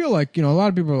how? I feel like, you know, a lot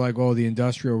of people are like, oh, the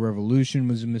Industrial Revolution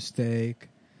was a mistake.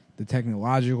 The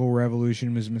technological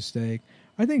revolution was a mistake.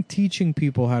 I think teaching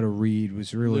people how to read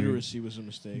was really Literacy was a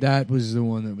mistake. that was the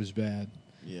one that was bad.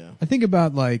 Yeah. I think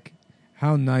about like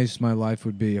how nice my life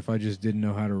would be if I just didn't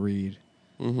know how to read.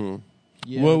 Mm-hmm.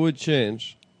 Yeah. What would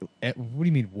change? What do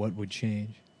you mean? What would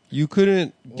change? You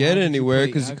couldn't Well, get how could you anywhere play-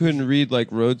 because how you could couldn't you- read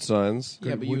like road signs.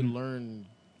 Yeah, but you would wouldn't- learn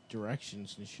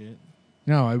directions and shit.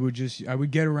 No, I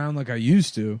would get around like I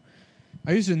used to.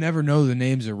 I used to never know the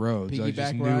names of roads. I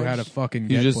just Piggyback knew how to rides? fucking You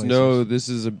get just places. know this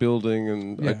is a building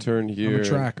and I Yeah, turn here. I'm a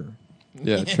tracker.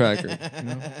 Yeah, tracker. You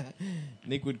know?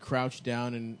 Nick would crouch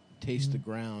down and taste the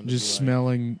ground. Just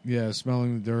and be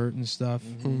smelling the dirt and stuff.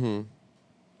 like, Mm-hmm.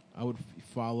 I would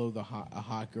follow a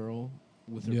hot girl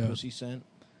with her Yeah. pussy scent.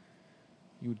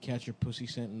 You would catch her pussy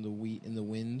scent in the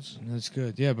winds. That's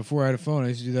good. Yeah, before I had a phone, I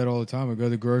used to do that all the time. I'd go to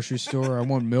the grocery store. I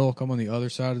want milk. I'm on the other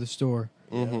side of the store.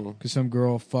 Mm-hmm. Because some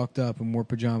girl fucked up and wore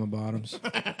pajama bottoms.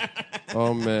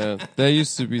 Oh man, that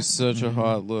used to be such Mm-hmm. a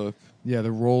hot look. Yeah,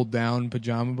 the rolled down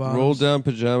pajama bottoms. Roll down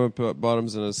pajama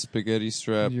bottoms and a spaghetti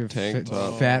strap Your tank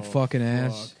top. fat fucking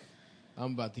ass. Fuck.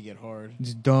 I'm about to get hard.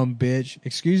 This dumb bitch.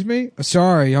 Excuse me?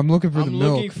 Sorry, I'm looking for the I'm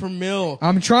milk. looking for milk.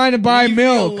 I'm trying to buy Leave me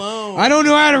milk. alone. I don't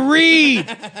know how to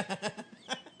read.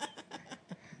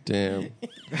 Damn.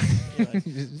 You're like,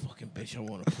 fucking bitch, I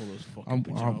want to pull those fucking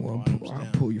pajama bottoms I'll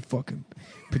down. pull your fucking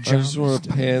I pajamas just want to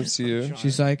down. pants you.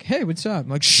 She's like, hey, what's up? I'm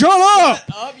like, shut up!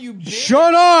 Up, you bitch.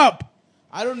 Shut up!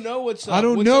 I don't know what's up. I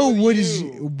don't What's know up with what you? is.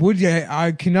 Would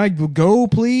I? Can I go,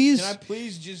 please? Can I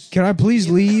please just? Can I please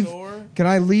leave the leave? store? Can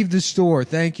I leave the store?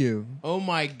 Thank you. Oh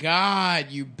my god,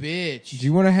 you bitch! Do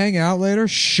you want to hang out later?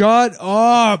 Shut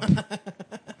up!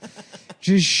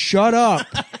 Just shut up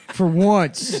for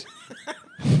once.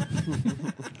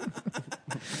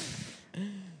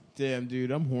 Damn,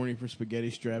 dude, I'm horny for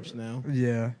spaghetti straps now.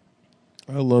 Yeah.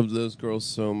 I loved those girls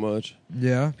so much.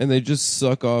 Yeah. And they just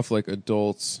suck off like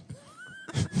adults.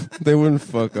 They wouldn't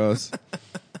fuck us.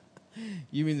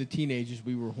 You mean the teenagers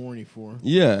we were horny for?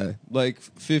 Yeah, like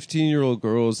 15-year-old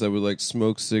girls that would like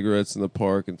smoke cigarettes in the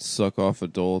park and suck off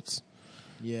adults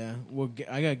Yeah. Well,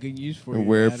 I got good news for you. and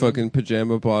wear Adam. fucking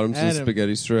pajama bottoms and Adam.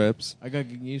 spaghetti straps. I got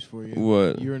good news for you.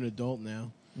 What? You're an adult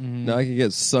now. Now I can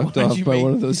get sucked Why'd off you by make-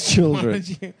 one of those Why children.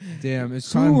 don't you- Damn. It's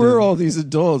time. Who were to, all these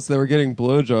adults that were getting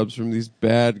blowjobs from these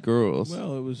bad girls?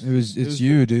 Well, it was. It's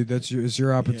you, dude. It's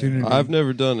your opportunity. I've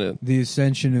never done it. The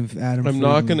ascension of Adam. I'm not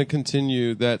Friedman. going to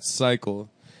continue that cycle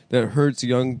that hurts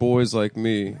young boys like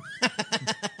me.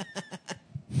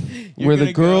 You're Where the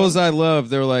gonna girls go- I love,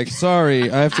 they're like, sorry,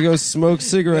 I have to go smoke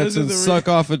cigarettes Those are and the suck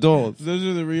off adults. Those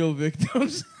are the real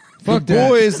victims. Fuck the that.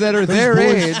 boys that are their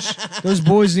boys- age. Those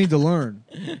boys need to learn.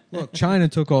 Look, China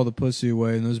took all the pussy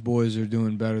away, and those boys are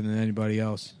doing better than anybody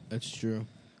else. That's true.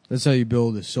 That's how you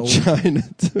build a soul. China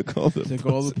took all the Took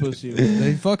all the pussy.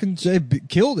 away. They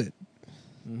killed it.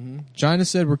 China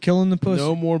said we're killing the pussy.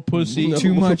 No more pussy. No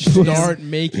Too more much. pussy. Start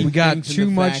making. We got things in too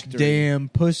the much factory. damn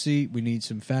pussy. We need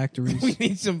some factories. We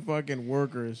need some fucking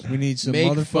workers. We need some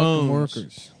Make motherfucking phones.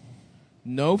 workers.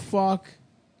 No fuck.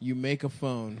 You make a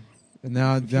phone. And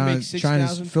now If you make China's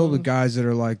 6,000 filled with phones- guys that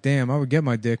are like, damn, I would get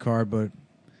my dick hard, but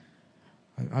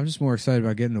I'm just more excited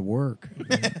about getting to work.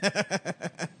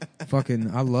 Fucking,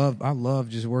 I love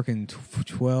just working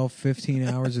 12, 15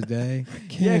 hours a day.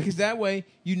 Yeah, because that way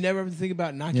you never have to think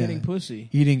about not Yeah. getting pussy.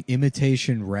 Eating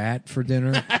imitation rat for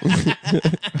dinner.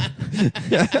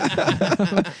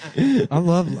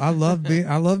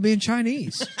 I love being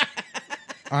Chinese.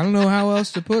 I don't know how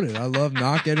else to put it. I love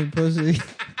not getting pussy.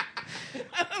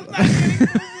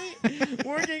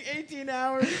 Working 18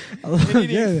 hours I and love,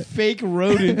 eating yeah, fake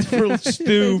rodents for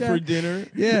stew for dinner.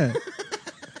 yeah.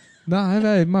 No, I've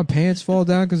had my pants fall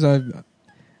down because I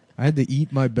had to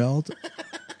eat my belt.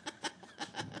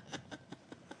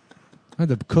 I had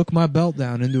to cook my belt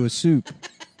down into a soup.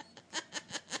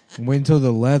 And wait until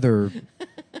the leather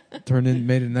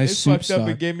made a nice They soup fucked up stock.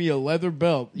 and gave me a leather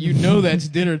belt. You know that's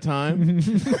dinner time.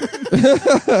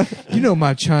 You know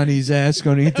my Chinese ass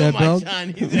gonna eat that my belt.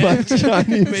 Chinese ass.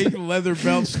 Make leather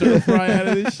belt stir fry out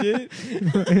of this shit.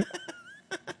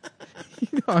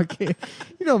 I can't.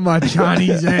 You know my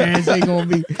Chinese ass ain't gonna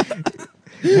be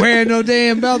wearing no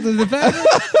damn belt in the factory.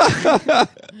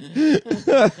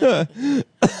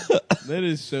 That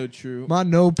is so true. My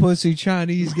no pussy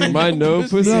Chinese getting My no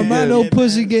pussy. no, my yeah. no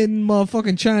pussy getting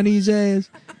motherfucking Chinese ass.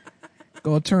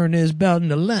 Gonna turn this belt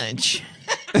into lunch.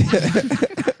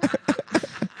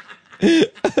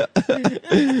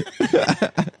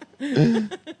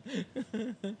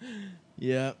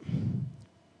 Yeah.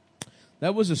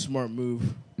 That was a smart move.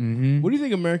 Mm-hmm. What do you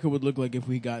think America would look like if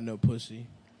we got no pussy?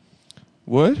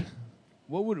 What?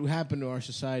 What would happen to our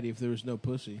society if there was no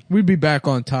pussy? We'd be back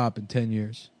on top in 10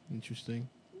 years. Interesting.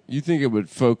 You think it would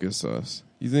focus us?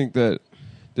 You think that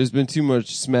there's been too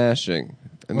much smashing,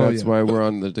 and Oh, that's yeah. why we're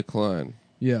on the decline.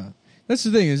 Yeah. That's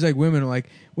the thing. Is like women are like,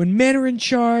 when men are in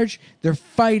charge, they're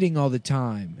fighting all the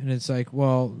time. And it's like,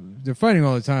 well, they're fighting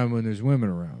all the time when there's women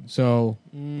around. So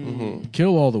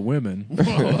kill all the women.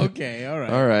 Oh, okay, all right.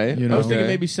 All right. You I know. was thinking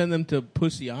Okay. maybe send them to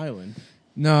Pussy Island.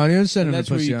 No, they don't send And them that's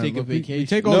to where Pussy you Island. take a Look, we vacation.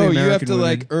 take all No, the you have American to women.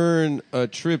 like earn a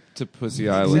trip to Pussy We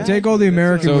Island. take all the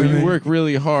American So women. you work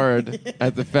really hard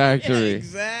at the factory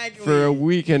Exactly. for a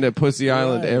weekend at Pussy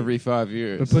Island Right. every 5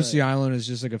 years. But Pussy Island is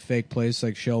just like a fake place,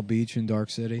 like Shell Beach in Dark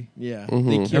City. Yeah. Mhm.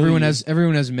 They kill Everyone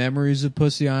you. has memories of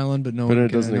Pussy Island, but no But one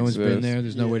it doesn't no one's been exist. there.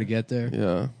 There's no Yeah. way to get there.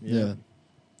 Yeah, Yeah.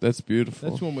 that's beautiful.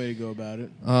 That's one way to go about it.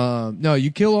 No,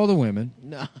 you kill all the women.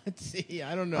 No, see,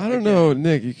 I don't know. I don't know,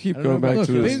 Nick. You keep I don't know going back about Look,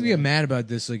 to you his. maybe get mad about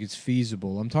this like it's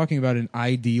feasible. I'm talking about an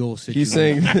ideal situation. He's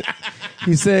saying,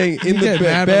 he's saying in the get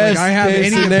mad, but, best like, I have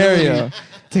case any scenario.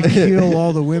 to kill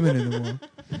all the women in the world.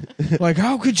 Like,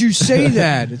 how could you say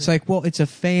that? It's like, well, it's a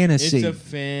fantasy. It's a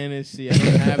fantasy. I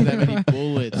don't have that many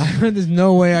bullets. There's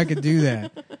no way I could do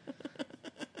that.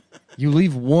 You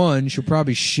leave one, she'll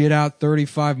probably shit out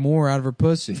 35 more out of her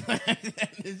pussy.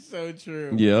 It's so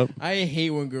true. Yep. I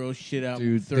hate when girls shit out.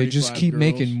 Dude, 35 they just keep girls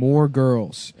making more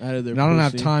girls. out of their. And I don't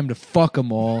have pussy. time to fuck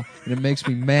them all, and it makes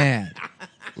me mad.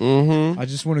 Mm-hmm. I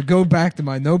just want to go back to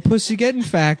my no pussy getting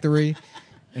factory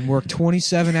and work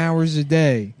 27 hours a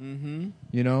day. Mm-hmm.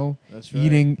 You know, That's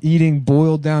right. eating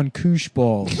boiled down koosh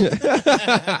balls.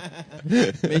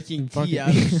 Making tea out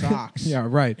of socks. Yeah,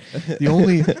 right.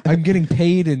 I'm getting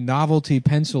paid in novelty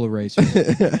pencil erasers,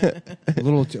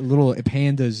 little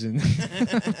pandas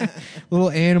and little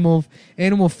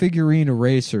animal figurine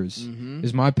erasers Mhm.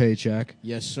 is my paycheck,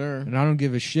 Yes, sir. and I don't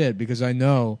give a shit because I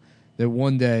know that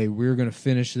one day we're gonna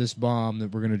finish this bomb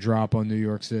that we're gonna drop on New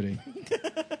York City,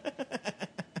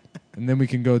 and then we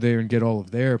can go there and get all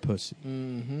of their pussy.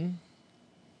 Mm-hmm.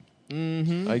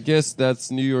 Mm-hmm. I guess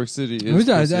that's New York City. Is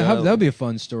That Pussy Island. would be a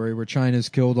fun story where China's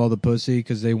killed all the pussy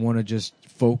because they want to just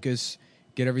focus,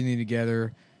 get everything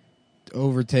together,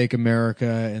 overtake America,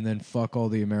 and then fuck all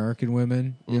the American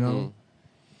women, you know,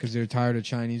 because they're tired of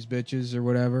Chinese bitches or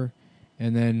whatever.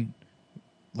 And then,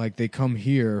 like, they come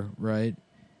here, right,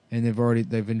 and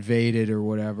they've invaded or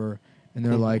whatever, and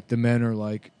they're like, the men are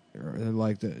like,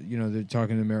 they're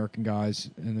talking to American guys,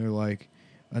 and they're like,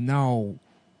 now,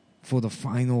 for the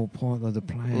final part of the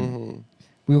plan,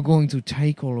 we are going to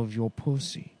take all of your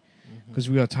pussy because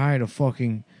we are tired of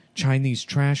fucking Chinese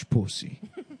trash pussy.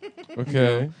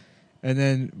 Okay. And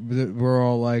then we're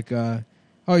all like,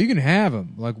 "Oh, you can have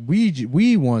them. Like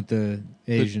we want the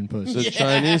Asian pussy." The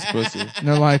Chinese pussy. And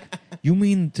they're like, "You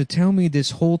mean to tell me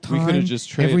this whole We time could've just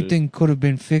traded." everything could have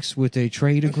been fixed with a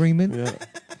trade agreement?" Yeah.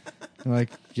 They're like,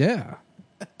 "Yeah,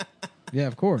 yeah,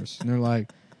 of course." And they're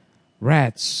like,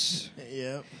 "Rats.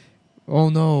 Yep. Oh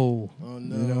no." Oh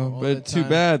no. You know? All But that too time.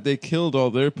 bad they killed all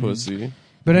their pussy.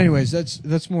 But anyways,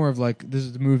 that's more of like this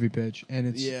is the movie pitch, and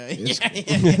it's Yeah. it's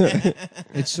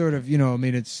sort of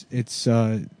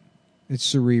it's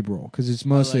cerebral because it's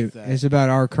mostly like that. it's about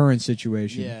our current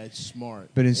situation. Yeah, it's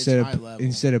smart. But It's high level.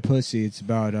 instead of pussy, it's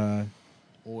about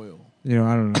oil, I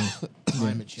don't know.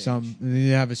 climate change. Some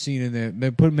you have a scene in there.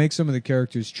 Make some of the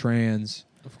characters trans.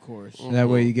 of course. That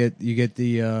way you get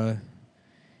the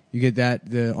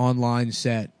the online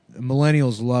set.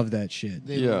 Millennials love that shit.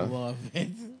 They Yeah. love it.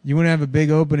 You want to have a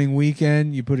big opening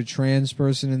weekend, you put a trans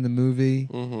person in the movie,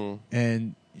 Mm-hmm.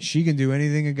 and she can do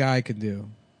anything a guy can do.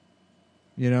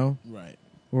 You know? Right.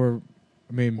 Or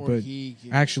Or but he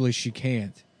can, actually she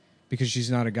can't because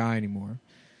she's not a guy anymore.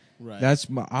 right.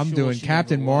 I'm Sure, doing she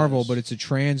Captain never Marvel, was. but it's a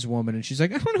trans woman, and she's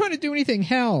like, I don't know how to do anything.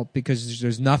 Help, because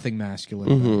there's nothing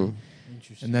masculine, about her. Mm-hmm.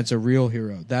 Interesting. And that's a real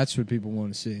hero. That's what people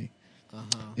want to see.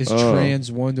 uh-huh. Is Oh.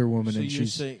 trans Wonder Woman, So and you're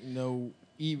she's saying no,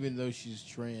 even though she's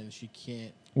trans, she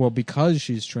can't. well because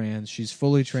she's trans, she's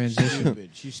fully transitioned. Stupid.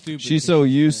 She's stupid. She's 'cause so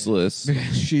trans. useless.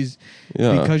 she's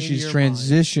Yeah. because In she's your mind.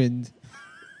 transitioned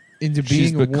into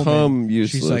She's being a become woman.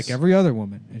 useless. She's like every other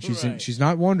woman, and Right. she's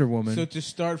not Wonder Woman. So to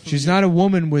start from She's your- not a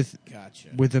woman with Gotcha.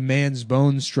 a man's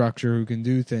bone structure who can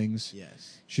do things.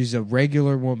 Yes. She's a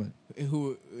regular woman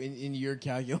Who, in your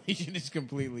calculation, is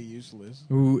completely useless.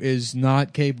 who is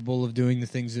not capable of doing the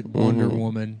things that Wonder Mhm.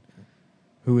 Woman,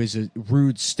 who is a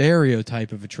rude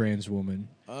stereotype of a trans woman,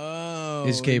 Oh,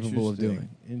 is capable of interesting.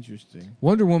 doing. Interesting.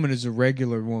 Wonder Woman is a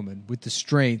regular woman with the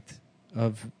strength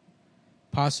of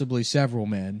possibly several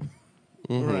men.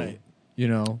 Mhm. Right. You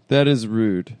know, That is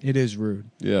rude. it is rude.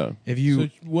 Yeah. If you So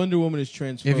Wonder Woman is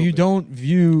transphobic. if you don't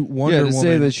view Wonder Yeah, to Woman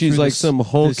say that she's through like the, some the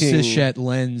hulking- cishet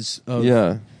lens of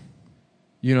Yeah.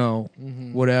 you know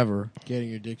Mhm. whatever, getting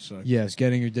your dick sucked. yes,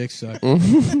 getting your dick sucked,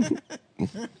 then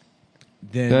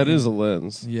That is a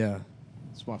lens. yeah.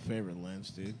 It's my favorite lens,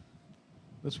 dude.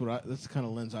 That's the kind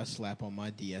of lens I slap on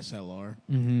my DSLR.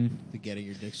 Mm-hmm. The getting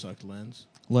your dick sucked lens.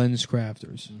 Lens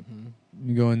crafters. Mm-hmm.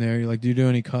 You go in there. You're like, do you do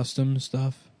any custom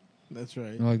stuff? That's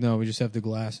right. They're like, no, we just have the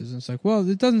glasses. And it's like, well,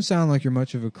 it doesn't sound like you're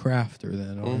much of a crafter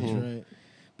then. are That's you? right.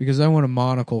 Because I want a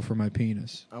monocle for my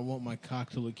penis. I want my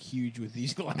cock to look huge with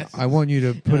these glasses. I want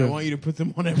you to put I want you to put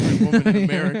them on every woman in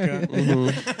America.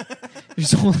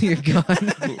 There's only a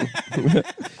gun.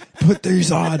 Put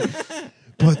these on.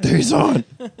 Put these on.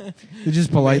 They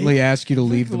just politely ask you to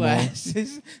leave them on.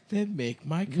 Glasses that make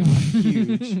my cock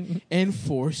huge and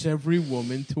force every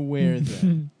woman to wear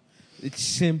them. It's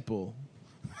simple.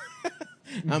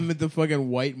 I'm at the fucking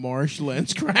White Marsh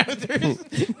Lens Crafters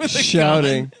with a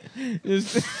Shouting. gun.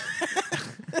 Just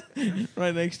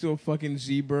right next to a fucking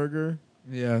Z Burger.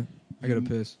 Yeah, I gotta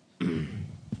piss.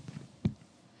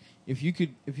 If you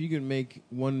could make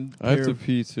one I have pair to of-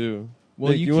 pee too.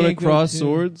 Well, Nick, you you want to can't go cross too.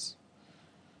 swords?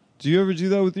 Do you ever do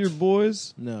that with your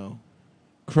boys? No,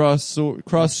 Cross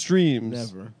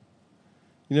streams. never.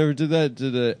 You never did that?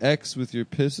 Did an X with your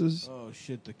pisses? Oh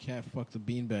shit, the cat fucked the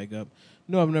beanbag up.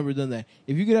 No, I've never done that.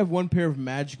 If you could have one pair of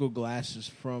magical glasses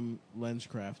from Lens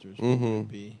Crafters, what would it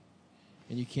be?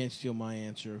 And you can't steal my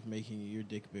answer of making your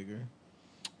dick bigger.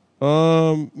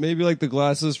 Maybe like the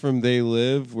glasses from They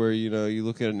Live, where you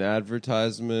look at an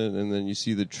advertisement and then you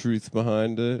see the truth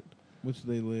behind it. Which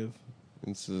They Live.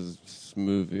 It's a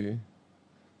movie.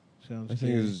 Sounds I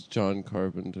think it good. was John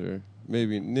Carpenter.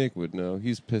 Maybe Nick would know.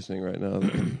 He's pissing right now.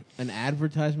 An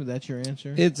advertisement, that's your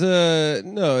answer? It's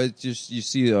no. It's just you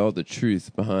see all the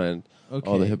truth behind Okay.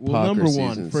 all the Well, number hypocrisies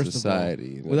one, in first society. of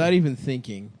you all, know? without even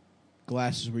thinking,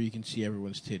 glasses where you can see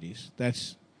everyone's titties.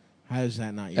 How is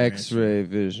that not your answer? X-ray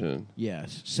vision.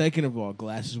 Yes. Second of all,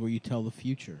 glasses where you tell the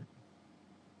future.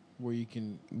 Where you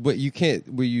can But you can't.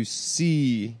 Where you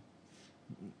see.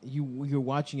 you're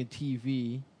watching a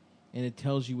TV and it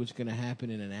tells you what's going to happen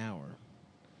in an hour.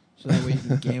 So that way you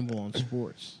can gamble on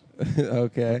sports.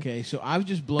 Okay. Okay, so I've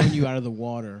just blown you out of the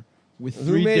water with Who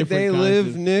three made different They kinds Live,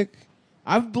 of, Nick?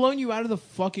 I've blown you out of the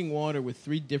fucking water with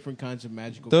three different kinds of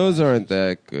magical Those glasses. aren't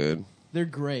that good. They're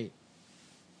great.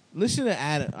 Listen to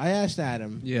Adam. I asked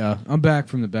Adam. Yeah, I'm back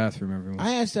from the bathroom, everyone.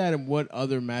 I asked Adam what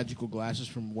other magical glasses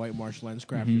from White Marsh Lens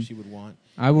Crafters he would want.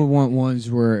 I would want ones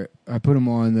where I put them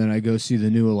on, then I go see the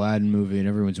new Aladdin movie, and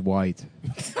everyone's white.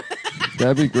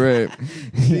 That'd be great.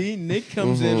 See, Nick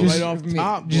comes in Just right off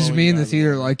top. Just blowing me in you the out of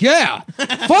theater, like, yeah,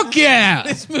 fuck yeah.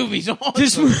 This movie's awesome.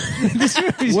 This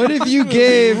movie's What if you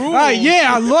gave? all right,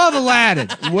 yeah, I love Aladdin.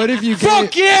 What if you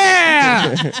Fuck gave?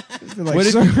 yeah! Like, What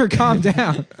if- sir, calm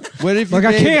down. What if you Like,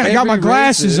 I gave can't. I got my every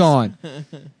glasses racist- on.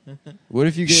 What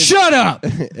if you gave Shut up.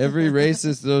 every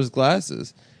racist those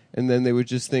glasses, and then they would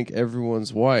just think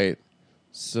everyone's white,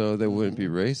 so they wouldn't be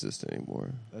racist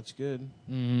anymore? That's good.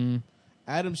 Mm-hmm.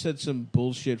 Adam said some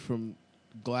bullshit from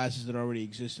glasses that already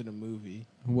exist in a movie.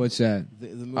 What's that? The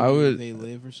movie I would- They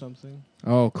Live or something.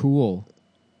 Oh, cool.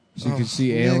 So you Oh, can see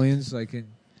Nick. aliens, like in.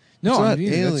 No, It's I not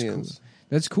mean, aliens.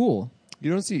 That's cool. You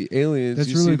don't see aliens. That's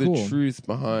you really see cool. the truth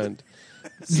behind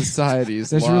society's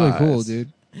That's lies. really cool,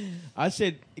 dude. I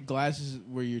said glasses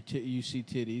where you see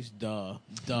titties. Duh.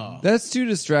 That's too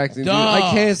distracting. Dude. Duh. I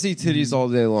can't see titties all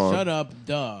day long. Shut up.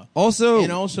 Duh. Also,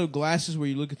 And also glasses where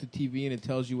you look at the TV and it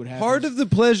tells you what happens. part of the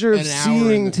pleasure of an hour in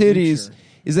seeing the titties future.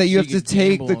 is that you So have you to can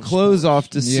take gamble the on clothes sports. off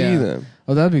to see Yeah. them.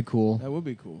 Oh, that'd be cool. That would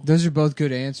be cool. Those are both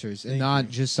good answers, and Thank not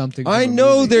you. just something. I from a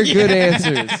know movie. they're good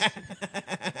answers.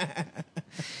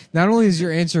 Not only is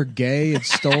your answer gay,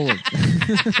 it's stolen.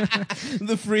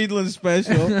 The Friedland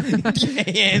special.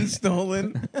 Gay and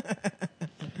stolen.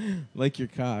 Like your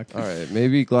cock. All right,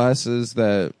 maybe glasses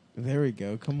that There we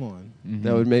go. Come on.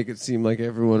 that would make it seem like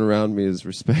everyone around me is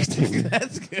respecting me.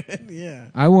 That's good. Yeah.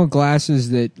 I want glasses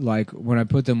that, like, when I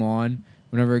put them on,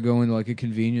 whenever I go into like a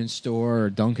convenience store or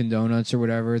Dunkin' Donuts or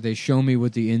whatever, they show me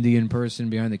what the Indian person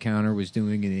behind the counter was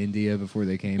doing in India before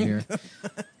they came here.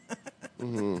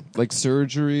 Like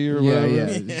surgery or yeah,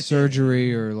 whatever. yeah,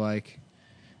 surgery or like,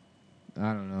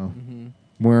 I don't know, Mm-hmm.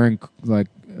 wearing like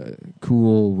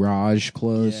cool Raj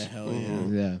clothes. Yeah. Hell yeah.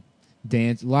 Mhm. Yeah.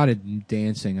 Dance, a lot of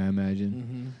dancing, I imagine.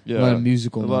 Mm-hmm. Yeah. A lot of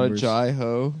musical a lot of numbers.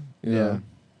 jai-ho. Yeah.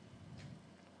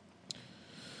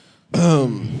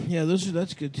 Yeah,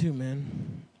 that's good too,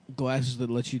 man. Glasses that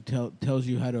let you tells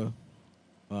you how to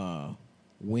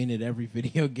win at every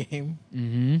video game.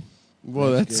 Mm-hmm.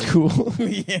 Well, That's that's good. cool.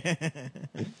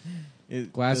 Yeah.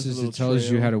 Glasses that tells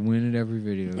you how to win at every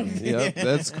video game. Yep,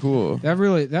 that's cool. That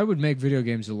would make video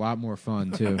games a lot more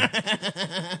fun too.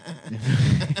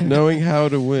 Knowing how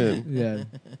to win. Yeah.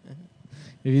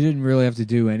 If you didn't really have to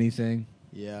do anything.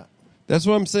 Yeah. That's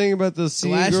what I'm saying about the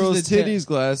seeing Glasses girls' that titties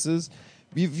glasses.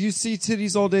 if you see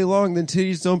titties all day long, then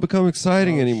titties don't become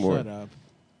exciting anymore. Shut up.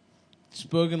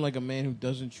 Spoken like a man who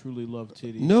doesn't truly love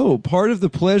titties. No, part of the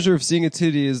pleasure of seeing a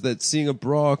titty is that seeing a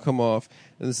bra come off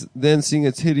and then seeing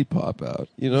a titty pop out.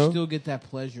 You know? You still get that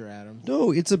pleasure, Adam.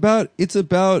 No, it's about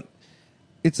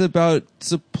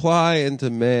supply and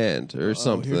demand or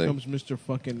something. Here comes Mr.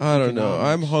 Fucking. I don't know.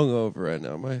 I'm hungover right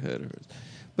now. My head hurts.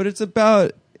 But it's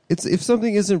about if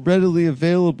something isn't readily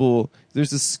available,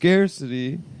 there's a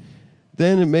scarcity.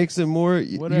 Then it makes it more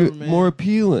more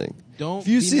appealing. Don't if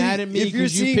you be mad at me if you're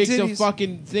because you seeing picked a titties-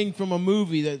 fucking thing from a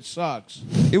movie that sucks.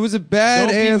 It was a bad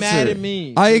Don't answer. be mad at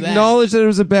me I for that. acknowledge that it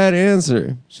was a bad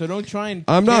answer. So don't try and.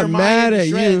 I'm not tear mine mad into at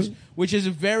shreds, you. which is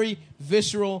a very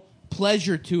visceral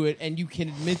pleasure to it, and you can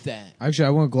admit that. Actually,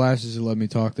 I want glasses to let me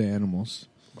talk to animals.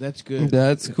 That's good.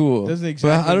 That's cool. Doesn't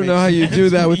exactly but I don't know make how you sense do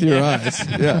that to with me. your eyes.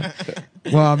 Yeah.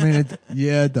 Well, I mean,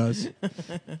 it does.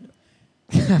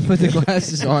 I put the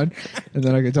glasses on, and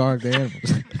then I can talk to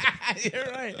animals. You're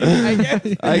right.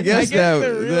 I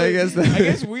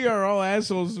guess we are all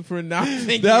assholes for not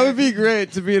thinking. That would be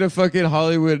great to be in a fucking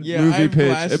Hollywood Yeah, I movie have pitch.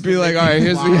 glasses It'd be that like, make all right, me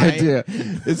here's the fly. idea.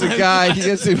 It's a guy, he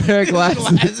gets to wear glasses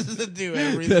glasses that do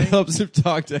that everything. helps him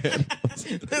talk to animals.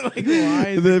 They're like, why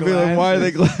is And they'd it be like, why are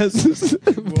they glasses?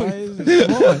 Why is it?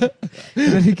 Come on.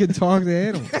 And then he can talk to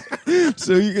animals.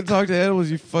 So you can talk to animals,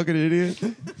 you fucking idiot.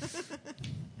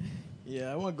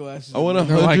 Yeah, I want glasses. I want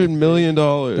They're like- $100 million.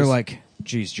 They're like,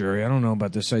 geez, Jerry, I don't know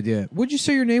about this idea. What'd you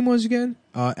say your name was again?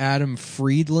 Adam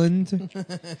Friedland.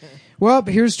 Well,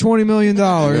 here's $20 million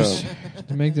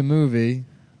to make the movie.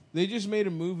 They just made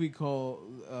a movie called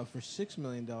for $6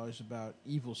 million about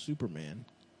evil Superman.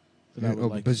 That I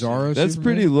would like to see. Bizarro. That's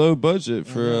Superman? pretty low budget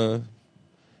I for know.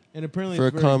 And apparently for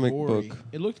it's a very comic gory. book.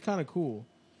 It looked kind of cool.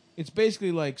 It's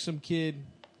basically like some kid.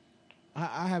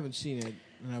 I haven't seen it,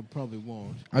 and I probably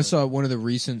won't. I saw one of the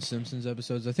recent Simpsons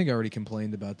episodes. I think I already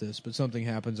complained about this, but something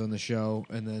happens on the show,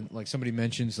 and then like somebody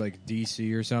mentions like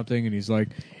DC or something, and he's like,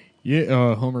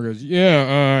 "Yeah." Homer goes,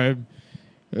 "Yeah.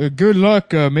 Good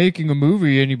luck making a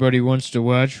movie anybody wants to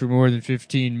watch for more than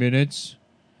 15 minutes."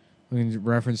 In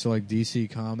reference to like DC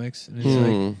Comics, and it's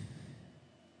like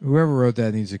whoever wrote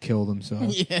that needs to kill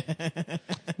themselves. Yeah.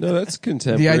 No, that's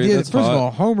contemporary. The idea, that's that, first hot. of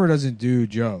all, Homer doesn't do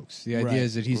jokes. The idea Right.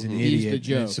 is that he's an He's the idiot. And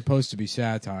joke. it's supposed to be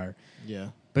satire. Yeah.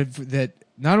 But that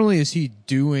not only is he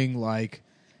doing like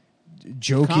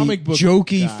Comic book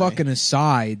jokey guy. fucking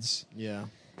asides, Yeah.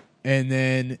 and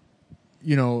then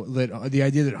the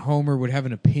idea that Homer would have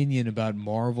an opinion about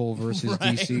Marvel versus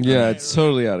Right. DC. Yeah, Right, it's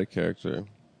totally out of character.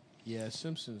 Yeah.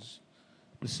 Simpsons.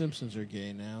 The Simpsons are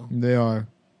gay now, They are.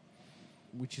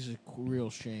 which is a real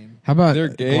shame. How about They're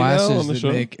gay now glasses on the that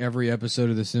show? make every episode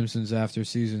of The Simpsons after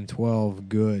season 12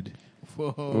 good?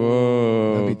 Whoa.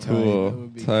 Whoa, That'd be tight. cool, That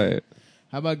would be tight.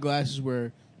 How about glasses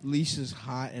where Lisa's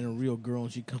hot and a real girl,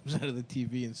 and she comes out of the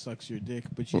TV and sucks your dick,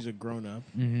 but she's a grown up?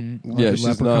 Mm-hmm. Yeah,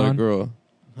 she's not a girl.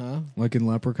 Huh? Like in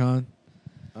Leprechaun?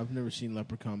 I've never seen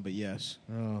Leprechaun, but yes.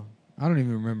 Oh, I don't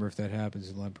even remember if that happens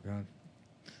in Leprechaun.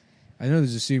 I know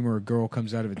there's a scene where a girl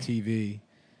comes out of a TV.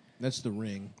 That's The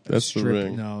Ring. That's the Stripper-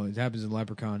 ring. No, it happens in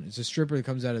Leprechaun. It's a stripper that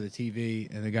comes out of the TV,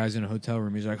 and the guy's in a hotel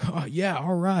room. He's like, "Oh yeah,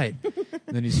 all right."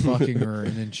 And then he's fucking her,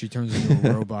 and then she turns into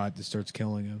a robot that starts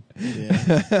killing him.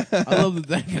 Yeah. I love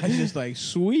that guy's just like,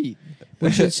 sweet.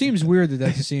 Which it seems weird that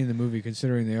that's a scene in the movie,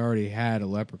 considering they already had a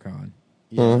leprechaun.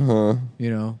 Yeah. Uh-huh.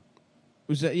 You know,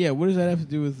 Was that? Yeah. What does that have to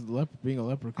do with being a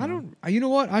leprechaun? I don't. You know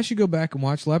what? I should go back and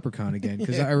watch Leprechaun again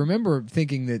because I remember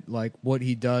thinking that like what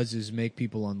he does is make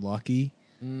people unlucky.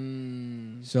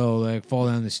 So like fall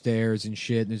down the stairs and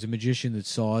shit. And there's a magician that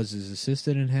saws his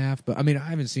assistant in half. But I mean, I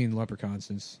haven't seen Leprechaun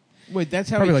since. Wait, that's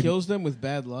how Probably he like- kills them with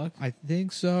bad luck? I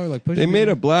think so. Like pushing They made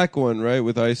a people- black one, right,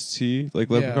 with Ice-T, like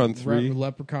Leprechaun Yeah, 3.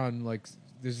 Leprechaun like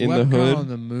there's In the Leprechaun Hood? on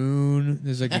the moon.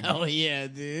 There's like a, Hell yeah,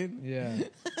 dude. yeah,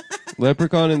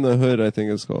 Leprechaun in the Hood, I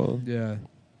think it's called. yeah.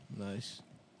 Nice.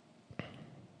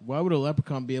 Why would a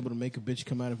leprechaun be able to make a bitch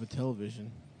come out of a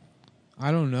television?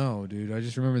 I don't know, dude. I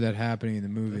just remember that happening in the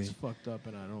movie. That's fucked up,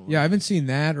 and I don't. Yeah, I like haven't seen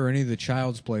that or any of the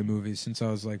Child's Play movies since I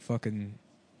was like fucking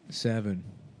 7.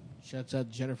 it. Shouts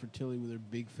out to Jennifer Tilly with her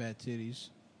big fat titties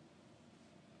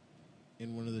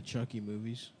in one of the Chucky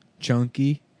movies.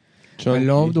 Chunky. Chunky.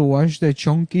 I love to watch the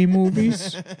Chunky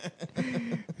movies.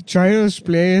 Child's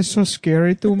Play is so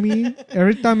scary to me.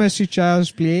 Every time I see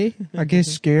Child's Play, I get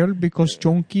scared because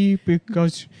Chunky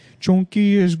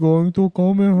is going to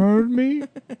come and hurt me.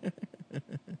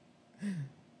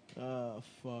 Oh,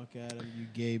 fuck, Adam, you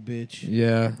gay bitch.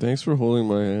 Yeah. Thanks for holding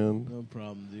my hand. No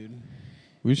problem, dude.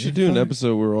 We should do an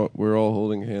episode where we're all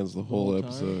holding hands the whole Whole time?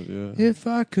 episode, yeah. If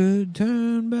I could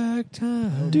turn back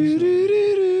time,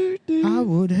 Do, I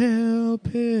would help help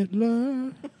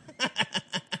Hitler.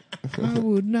 I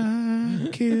would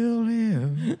not kill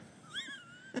him.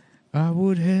 I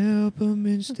would help him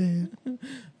instead.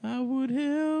 I would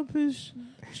help his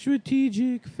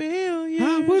strategic failures.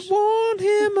 I would warn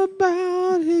him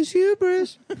about his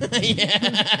hubris.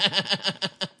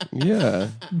 Yeah.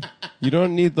 You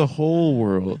don't need the whole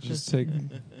world. Just take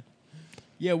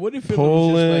Yeah, what if Hitler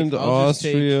Poland, was just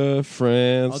like, Austria,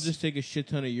 France. I'll just take a shit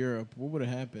ton of Europe. What would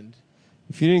have happened?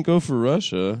 If he didn't go for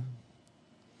Russia,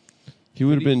 he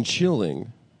would have been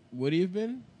chilling. Would he have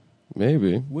been?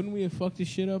 Maybe. Wouldn't we have fucked his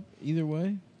shit up either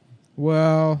way?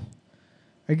 Well,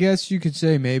 I guess you could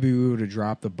say maybe we would have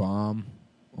dropped the bomb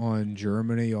on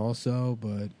Germany also,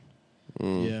 but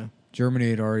Yeah. Germany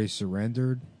had already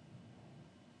surrendered.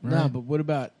 Nah, Right. but what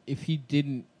about if he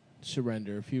didn't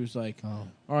surrender? If he was like, Oh.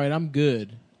 all right, I'm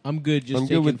good. I'm good just I'm good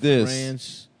taking with this."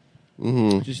 France,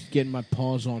 Mm-hmm. just getting my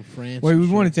paws on France. Well, and we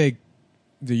shit. want to take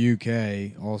the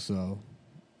UK also.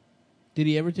 Did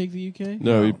he ever take the UK?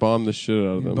 No, he bombed the shit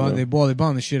out of them. They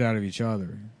bombed the shit out of each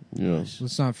other. Yeah.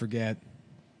 Let's not forget.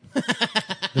 The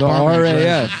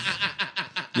RAF.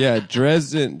 Yeah,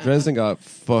 Dresden got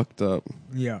fucked up.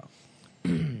 Yeah.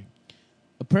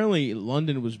 Apparently,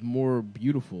 London was more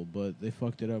beautiful, but they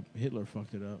fucked it up. Hitler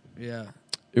fucked it up. Yeah.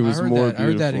 It was more beautiful. I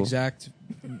heard that exact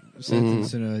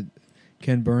sentence in a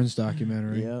Ken Burns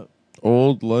documentary. Yeah.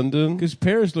 Old London. Because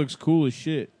Paris looks cool as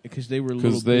shit. Because they were little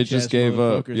Because they just bitch-ass gave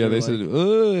up. motherfuckers. Yeah, they were said, like,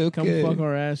 "Oh, come okay. fuck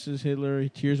our asses, Hitler.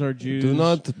 Here's our Jews. Do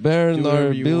not burn Do our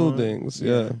whatever you want." buildings."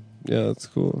 Yeah. Yeah, that's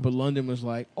cool. But London was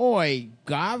like, oi,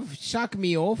 Gov, suck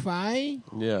me off, eh?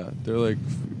 Yeah, they're like,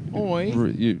 Oi.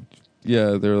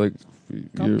 they're like,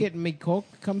 Come you're- get me cock.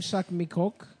 Come suck me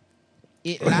cock.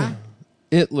 Hitler.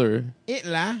 Hitler.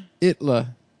 Hitler. Hitler.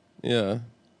 Yeah.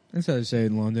 That's how they say it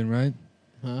in London, right?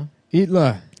 Huh?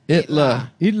 Hitler.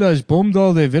 Hitler. Hitler's bombed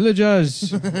all the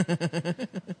villagers.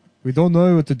 We don't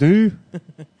know what to do.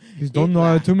 He's done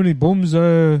Hitler. too many bombs.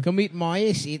 Come eat my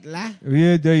ass, Hitler.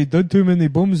 Yeah, they done too many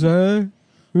bombs. Yeah.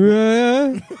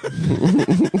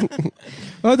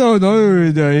 I don't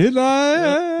know. Hitler.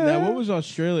 Now, what was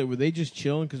Australia? Were they just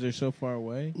chilling because they're so far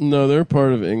away? No, they're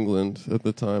part of England at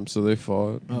the time, so they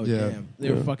fought. Oh, Yeah. damn. They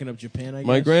were Yeah. fucking up Japan, I guess.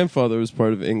 My grandfather was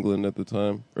part of England at the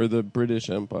time, or the British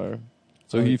Empire.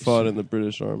 So Oh, he so- fought in the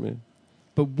British Army.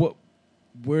 But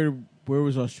where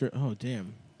was Australia? Oh,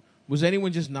 damn. Was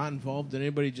anyone just not involved? Did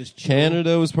anybody just chill?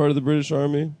 Canada was part of the British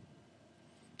Army.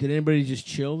 Did anybody just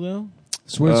chill, though?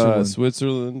 Switzerland.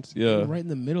 Switzerland, They yeah. were right in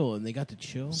the middle, and they got to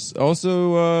chill.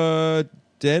 Also,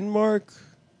 Denmark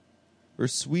or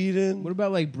Sweden. What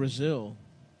about, like, Brazil?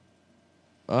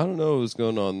 I don't know what was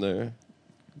going on there.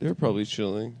 They were probably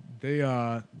chilling. They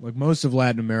like most of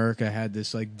Latin America had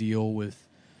this like deal with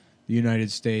the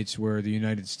United States where the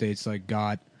United States like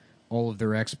got all of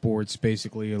their exports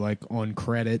basically like on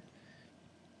credit.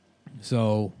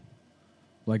 So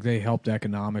like they helped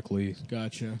economically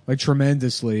Gotcha. like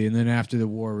tremendously, and then after the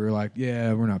war we were like,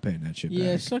 yeah, we're not paying that shit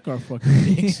Yeah, back. suck our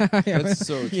fucking dicks. That's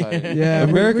so tight. Yeah,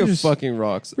 America we're just- fucking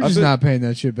rocks. We're I've just been- not paying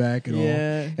that shit back at all.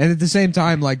 Yeah. And at the same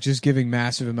time, like just giving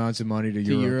massive amounts of money to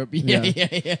To Europe. Yeah.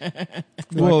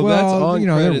 Well, Like, that's on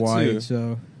they're credit, white, too.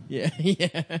 so Yeah,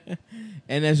 yeah.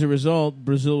 And as a result,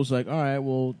 Brazil was like, all right,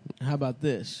 well, how about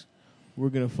this? We're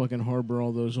going to fucking harbor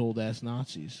all those old-ass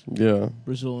Nazis. Yeah.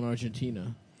 Brazil and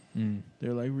Argentina.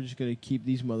 They're like, we're just going to keep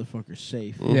these motherfuckers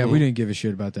safe. yeah, we didn't give a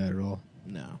shit about that at all.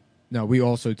 No. No, we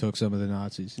also took some of the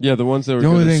Nazis. Yeah, the ones that were The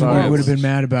only good at thing we science. would have been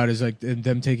mad about is like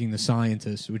them taking the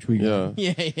scientists, which we got.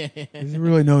 Yeah. Yeah. There's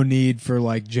really no need for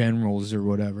like generals or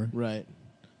whatever. Right.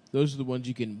 Those are the ones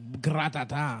you can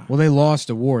gratata. Well, they lost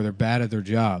a war. They're bad at their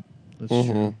job. That's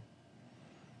Mhm. true.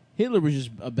 Hitler was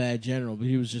just a bad general, but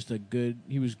he was just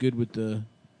he was good with the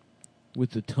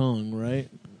tongue, right?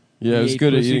 Yeah, He it was ate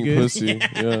good at pussy eating good. pussy.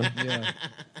 Yeah.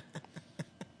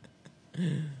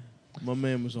 Yeah. My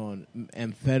man was on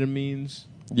amphetamines.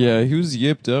 Yeah, he was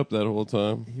yipped up that whole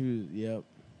time. He was, yep.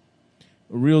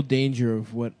 A real danger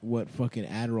of what fucking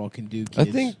Adderall can do, kids.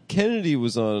 I think Kennedy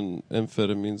was on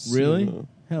amphetamines. Really? too.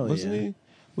 Hell Wasn't yeah. he?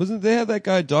 Wasn't they had that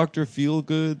guy Dr.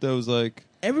 Feelgood that was like,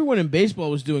 Everyone in baseball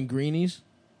was doing greenies.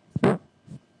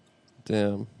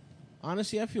 damn.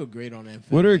 Honestly, I feel great on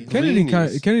amphetamines. What are Kennedy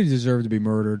Greenies. deserved to be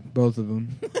murdered. Both of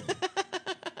them.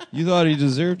 You thought he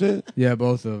deserved it? Yeah,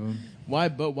 both of them. Why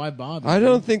Bob? I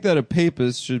don't think that a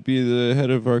papist should be the head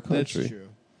of our That's country. true.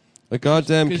 A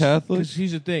goddamn Catholic? Because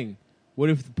here's the thing. What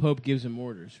if the Pope gives him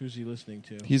orders? Who's he listening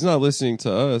to? He's not listening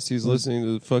to us. He's listening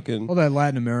to the fucking. All that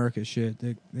Latin America shit.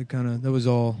 They kind of that was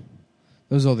all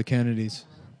the Kennedys.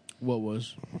 What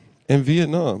was? And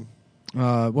Vietnam.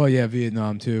 Well, yeah,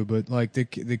 Vietnam too, but like the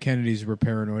Kennedys were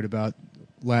paranoid about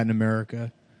Latin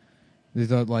America, They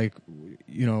thought like,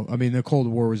 I mean, the Cold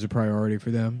War was a priority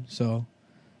for them, so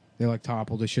they like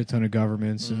toppled a shit ton of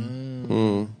governments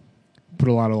and put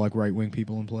a lot of like right wing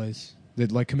people in place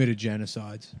that like committed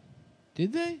genocides.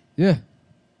 Did they? Yeah.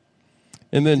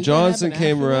 And then Did that Johnson happen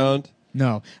came after around.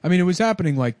 No, I mean it was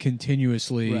happening like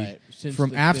continuously Right. Since from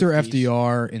the after 50s.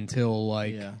 FDR until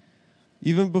like. Yeah.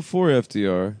 Even before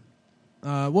FDR.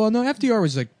 Well, no, FDR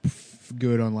was like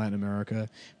good on Latin America,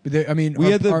 but they, I mean, We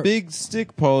had the big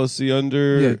stick policy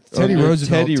under Teddy under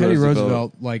Roosevelt. Teddy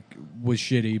Roosevelt like was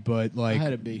shitty, but like I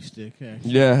had a big stick.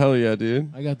 Actually. Yeah, hell yeah,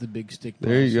 dude. I got the big stick.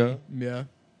 There you policy. go. yeah.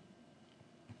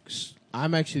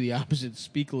 I'm actually the opposite.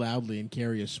 Speak loudly and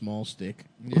carry a small stick.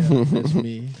 Yeah. That's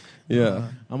me. Yeah.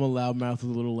 I'm a loudmouth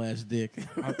with a little ass dick.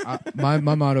 My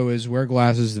motto is wear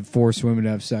glasses that force women to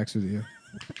have sex with you.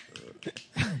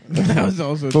 That was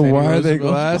also. But Teddy why are they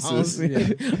Roosevelt's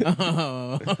glasses? policy.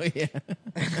 Oh yeah.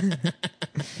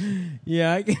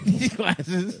 Yeah, I get these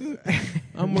glasses.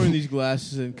 I'm wearing these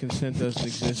glasses and consent doesn't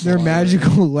exist. They're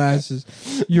magical glasses.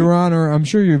 Your Honor, I'm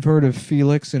sure you've heard of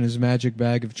Felix and his magic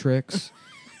bag of tricks.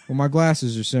 Well, my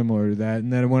glasses are similar to that,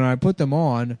 and then when I put them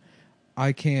on,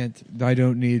 I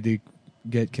don't need to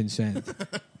get consent.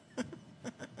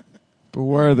 But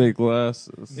why are they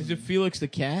glasses? Is it Felix the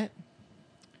cat?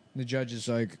 The judge is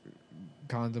like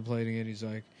contemplating it. He's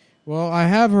like, well, I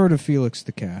have heard of Felix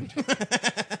the cat.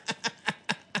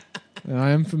 And I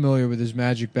am familiar with his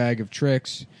magic bag of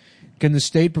tricks. Can the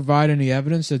state provide any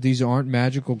evidence that these aren't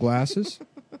magical glasses?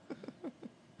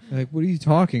 Like, what are you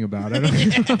talking about? I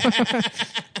don't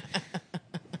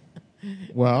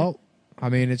Well, I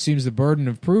mean, it seems the burden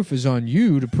of proof is on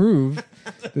you to prove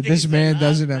that this man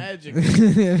doesn't have magic.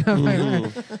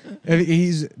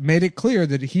 He's made it clear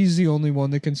that he's the only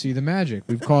one that can see the magic.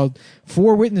 We've called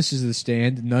 4 witnesses to the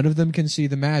stand. None of them can see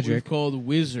the We've magic. called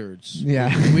wizards.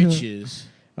 Yeah. Witches.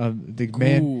 The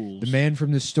Ghouls. man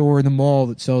from the store in the mall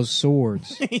that sells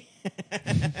swords.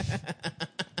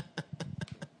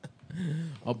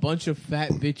 A bunch of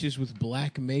fat bitches with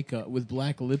black makeup, with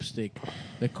black lipstick,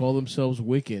 that call themselves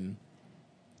Wiccan.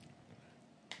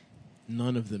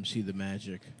 None of them see the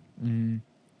magic. Mm.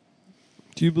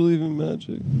 Do you believe in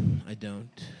magic? I don't.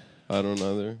 I don't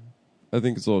either. I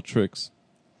think it's all tricks.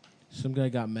 Some guy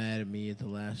got mad at me at the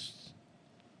last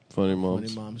Funny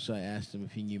moms. Funny Mom, so I asked him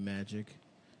if he knew magic.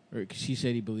 Or 'cause he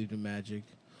said he believed in magic.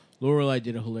 Lorelai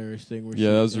did a hilarious thing where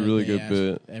Yeah, that was a really they good asked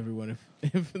bit. everyone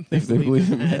If they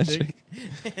believe in magic.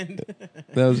 and,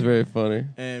 That was very funny.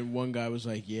 and one guy was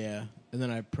like, yeah. And then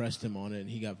I pressed him on it, and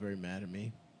he got very mad at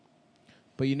me.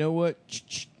 But you know what?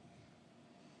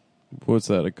 What's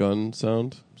that? A gun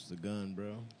sound? It's the gun,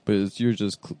 bro. But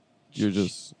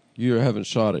you haven't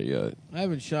shot it yet. I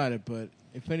haven't shot it, but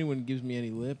if anyone gives me any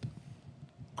lip,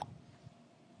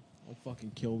 I'll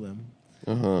fucking kill them.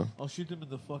 I'll shoot them in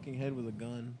the fucking head with a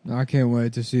gun. I can't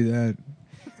wait to see that.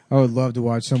 I would love to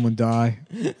watch someone die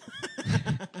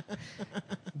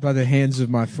by the hands of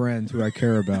my friend who I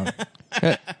care about.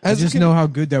 I just know how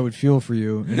good that would feel for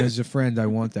you, and as a friend, I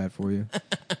want that for you.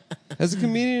 Has a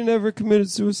comedian ever committed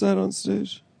suicide on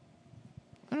stage?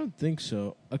 I don't think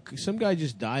so. Some guy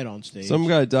just died on stage. Some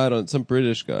guy died on some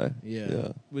British guy. Yeah.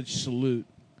 Which salute.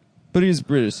 But he's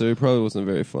British, so he probably wasn't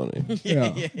very funny. Yeah,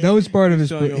 that was part of his.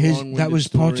 Telling a That long-winded was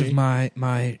part story. of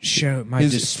my show, my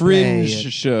His display fringe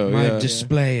at- show. my Yeah.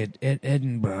 display at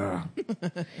Edinburgh.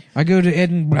 I go to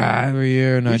Edinburgh every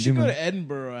year, and We I should do go my. to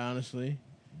Edinburgh, honestly.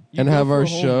 You And go have for our a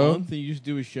whole show? month and you just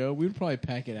do a show. We'd probably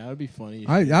pack it out. It'd be funny.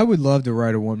 I would love to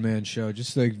write a one man show,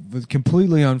 just like with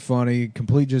completely unfunny,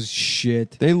 complete just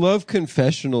shit. They love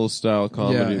confessional style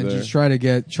comedy and there. just try to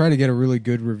get a really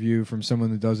good review from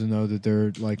someone that doesn't know that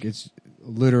they're like it's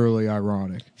literally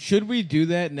ironic. Should we do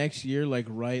that next year? Like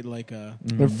write like a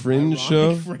A fringe ironic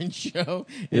show? fringe show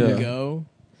and Yeah. go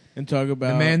and talk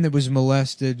about The man that was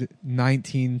molested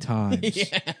 19 times.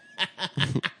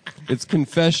 It's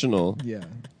confessional. Yeah.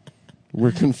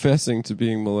 We're confessing to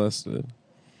being molested.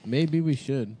 Maybe we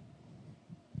should.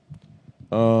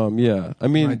 Yeah. I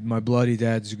mean, My bloody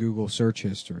dad's Google search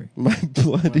history. my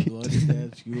bloody. My bloody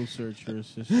dad's Google search for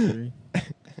his history. I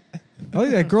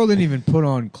think that girl didn't even put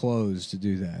on clothes to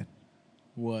do that.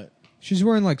 What? She's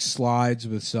wearing like slides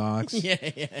with socks. Yeah.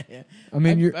 I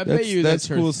mean, I bet you that's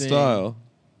her cool thing. style.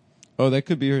 Oh, that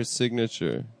could be her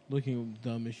signature. Looking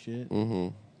dumb as shit.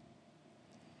 Mm-hmm.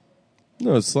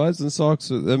 No, slides and socks.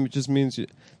 That just means you.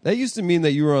 That used to mean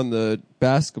that you were on the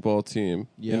basketball team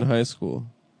Yeah. in high school,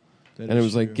 That and it is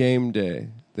was like true. game day.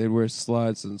 They'd wear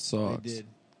slides and socks. They did.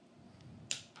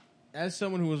 As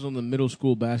someone who was on the middle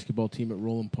school basketball team at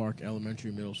Roland Park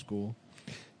Elementary Middle School,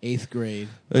 8th grade,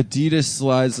 Adidas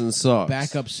slides and socks.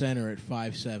 backup center at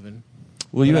 5'7".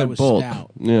 Well, you but I had was bulk.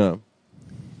 stout. Yeah.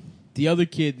 The other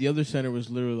kid, the other center was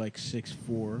literally like 6'4".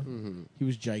 Mm-hmm. He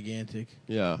was gigantic.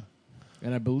 Yeah.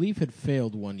 And I believe had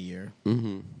failed one year.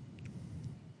 Mm-hmm.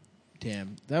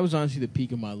 Damn. That was honestly the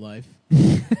peak of my life.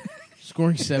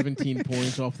 Scoring 17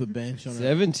 points off the bench on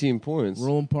 17 points.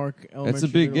 Roland Park Elementary. That's a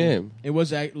big Middle. game. It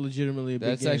was legitimately a big game.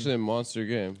 That's actually a monster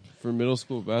game for middle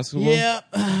school basketball. Yeah.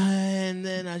 And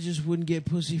then I just wouldn't get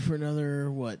pussy for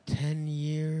another, 10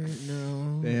 years?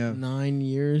 No. Yeah. 9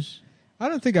 years. I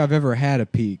don't think I've ever had a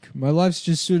peak. My life's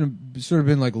just sort of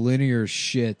been like linear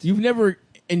shit. You've never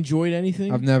enjoyed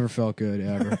anything? I've never felt good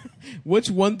ever. What's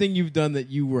one thing you've done that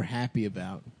you were happy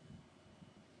about?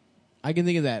 I can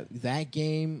think of that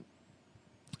game.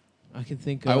 I can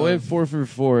think of... I went 4 for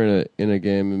 4 in a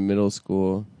game in middle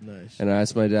school. Nice. And I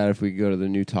asked my dad if we could go to the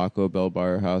new Taco Bell by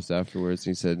our house afterwards.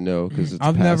 And he said no because it's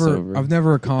I've Passover.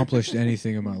 never accomplished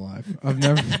anything in my life. I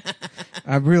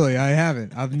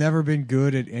haven't. I've never been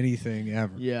good at anything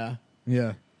ever. Yeah.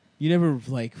 Yeah. You never,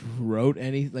 wrote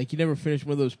any... you never finished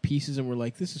one of those pieces and were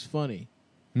like, this is funny.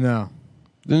 No.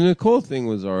 The Nicole thing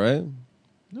was all right.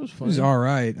 It was It funny. was all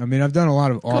right. I mean, I've done a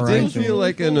lot of all Did right it things. feel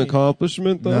like an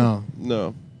accomplishment, though?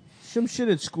 No. Some shit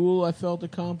at school I felt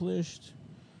accomplished.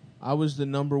 I was the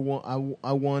number one...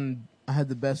 I won... I had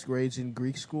the best grades in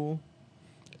Greek school.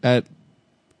 At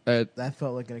That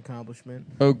felt like an accomplishment.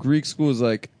 Greek school is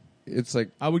it's like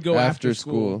I would go after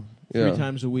school. Yeah. 3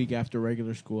 times a week after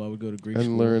regular school, I would go to Greek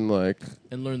school.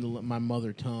 And learn my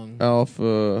mother tongue.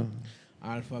 alpha.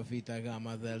 Alpha, Theta,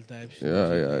 Gamma, Delta,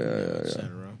 Yeah. etc.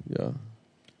 Yeah.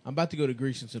 I'm about to go to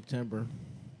Greece in September.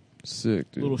 Sick,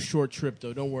 dude. Little short trip,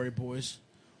 though. Don't worry, boys.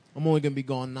 I'm only going to be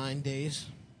gone 9 days.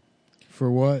 For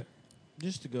what?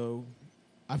 Just to go.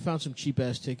 I found some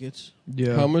cheap-ass tickets.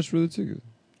 Yeah. How much were the tickets?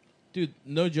 Dude,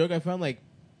 no joke. I found,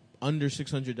 under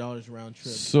 $600 round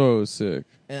trip. So sick.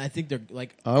 And I think they're,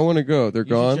 I want to go. They're you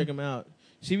gone? should check them out.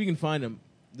 See if you can find them.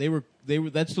 They were.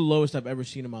 That's the lowest I've ever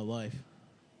seen in my life.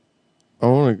 I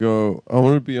want to go. I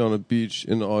want to be on a beach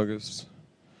in August.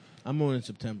 I'm going in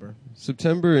September.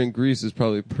 September in Greece is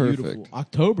probably perfect. Beautiful.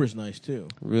 October's nice, too.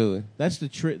 Really? That's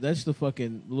the That's the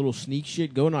fucking little sneak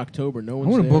shit. Go in October. No I one's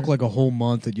want to there. book a whole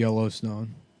month at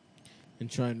Yellowstone.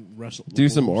 And try and wrestle. the Do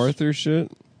some wolves. Arthur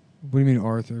shit. What do you mean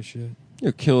Arthur shit?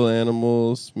 Kill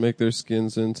animals, make their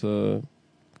skins into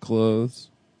clothes.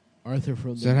 Arthur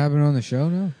from Does that happen on the show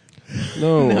now?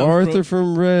 No, No, Arthur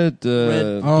from Red.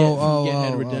 Red Oh, Get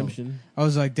Head oh. Redemption. I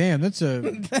was like, damn, that's a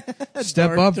step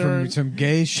Dark up turn. from some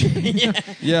gay shit.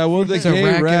 Yeah, well, the It's a gay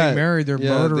rat rat. getting married. They're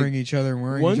Yeah, murdering each other and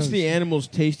wearing Once each other's the animals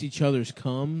taste each other's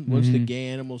cum, once the Mhm. gay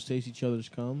animals taste each other's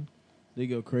cum, they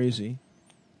go crazy.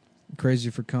 crazy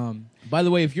for cum. By the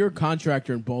way, if you're a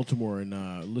contractor in Baltimore and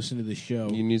listen to the show,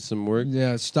 You need some work.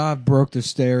 Yeah, Stav broke the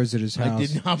stairs at his I house.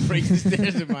 did not break the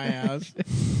stairs in my house,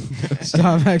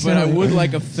 Stav but I accidentally would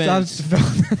like a Stav fence. fell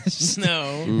down the stairs,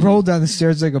 No. rolled down the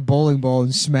stairs like a bowling ball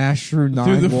and smashed through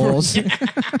 9 the walls.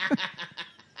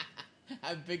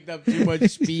 I picked up too much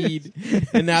speed,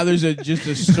 and now there's just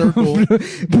a circle. There's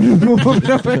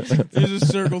a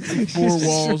circle through 4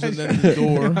 walls and then the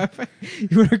door.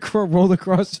 You would have rolled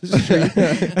across the street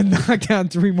and knocked down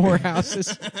 3 more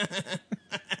houses.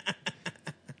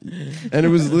 And it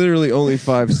was literally only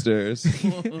 5 stairs.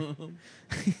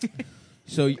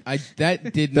 So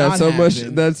that did That's not how much.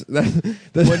 happen. That's What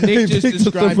how Nick you just picked up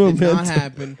the described did not momentum.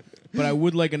 happen, but I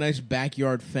would like a nice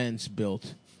backyard fence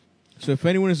built. So if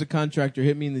anyone is a contractor,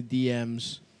 hit me in the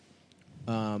DMs,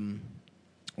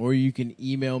 or you can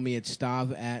email me at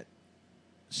stav@stavi.biz.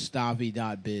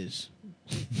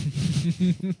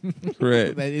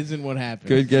 Right. That isn't what happened.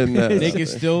 Good getting that. Nick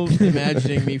is still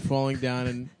imagining me falling down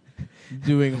and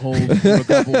doing holes through a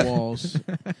couple walls.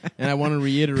 And I want to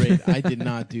reiterate, I did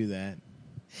not do that.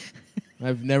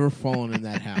 I've never fallen in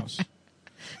that house.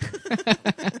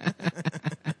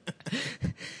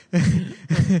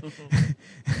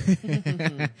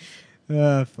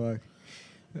 Fuck.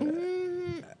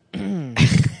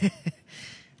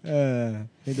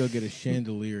 Maybe I'll get a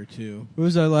chandelier too. Who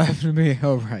was I laughing at me?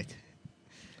 Oh, right.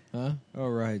 Huh? Oh,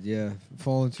 right, yeah.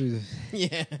 Falling through the...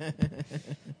 Yeah.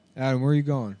 Adam, where are you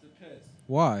going?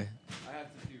 Why?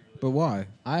 But why?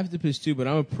 I have to piss too, but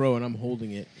I'm a pro and I'm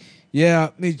holding it. Yeah,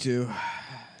 me too.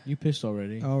 You pissed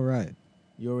already. All right.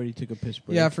 You already took a piss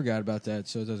break. Yeah, I forgot about that,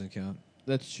 so it doesn't count.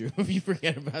 That's true. If you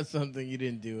forget about something, you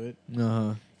didn't do it.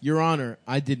 Uh-huh. Your Honor,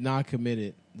 I did not commit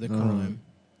it, the Uh-huh. crime.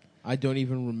 I don't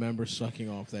even remember sucking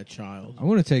off that child. I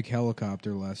want to take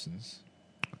helicopter lessons.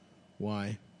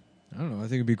 Why? I don't know. I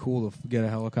think it'd be cool to get a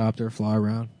helicopter, fly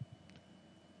around.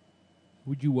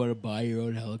 Would you want to buy your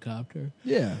own helicopter?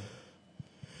 Yeah.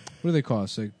 What do they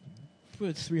cost? Like,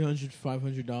 It's $300,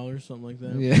 $500, something like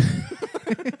that. yeah.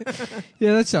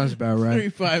 Yeah, that sounds about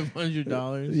right.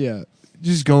 $3,500. Yeah.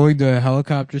 Just going to a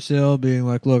helicopter sale, being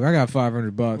like, "Look, I got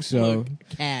 $500, so Look,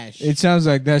 cash. it sounds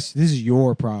like this is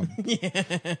your problem.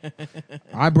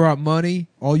 I brought money.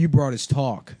 All you brought is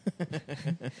talk.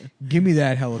 Give me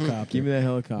that helicopter. Give me that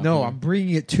helicopter. No, I'm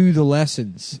bringing it to the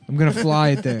lessons. I'm gonna fly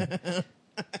it there.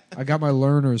 I got my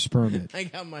learner's permit. I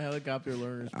got my helicopter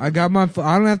learners. I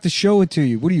don't have to show it to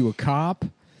you. What are you, a cop?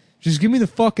 Just give me the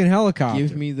fucking helicopter.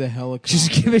 Give me the helicopter. Just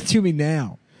give it to me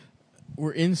now.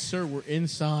 We're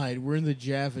inside. We're in the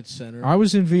Javits Center. I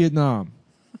was in Vietnam.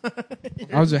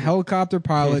 I was a helicopter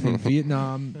pilot in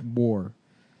Vietnam War.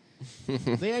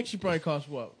 They actually probably cost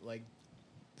what, like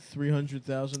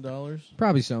 $300,000?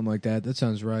 Probably something like that. That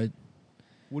sounds right.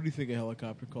 What do you think a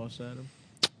helicopter costs, Adam?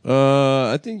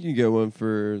 I think you can get one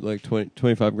for like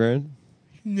 25 grand.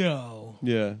 No.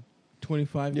 Yeah.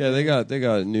 25. Yeah, they got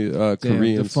new Damn,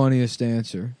 Koreans. the funniest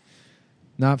answer.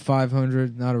 Not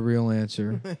 500. Not a real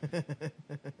answer.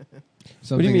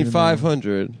 What do you mean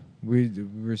 500? We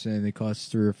were saying they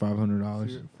cost $300 or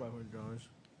 $500. $500.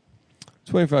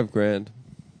 25 grand.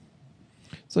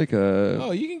 It's like a.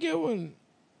 Oh, you can get one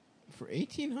for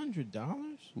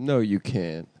 $1,800. No, you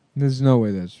can't. There's no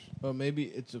way that's. Oh, maybe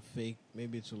it's a fake.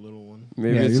 Maybe it's a little one.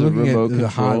 Maybe Yeah, it's you're a looking remote at the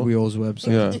control. Hot Wheels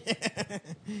website. Yeah.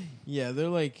 Yeah, they're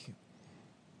like.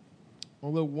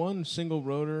 Although one single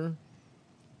rotor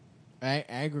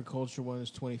agriculture one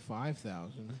is $25,000.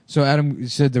 So Adam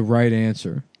said the right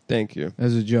answer Thank you.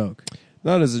 as a joke.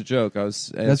 Not as a joke. I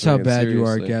was. That's how answering it bad you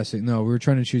are at seriously. guessing. No, we were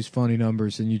trying to choose funny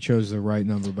numbers, and you chose the right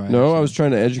number by No, I accident. was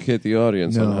trying to educate the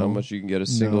audience on No. how much you can get a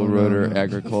single No, rotor no.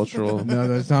 agricultural. No,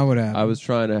 that's not what happened. I was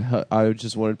trying to. I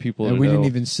just wanted people and to we know. didn't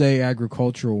even say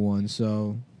agricultural one,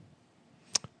 so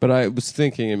But I was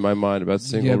thinking in my mind about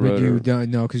single yeah, but rotor. you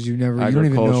don't know because you don't even know.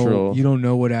 Agricultural. You don't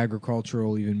know what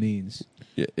agricultural even means.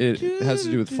 It has to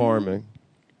do with farming.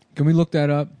 Can we look that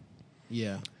up?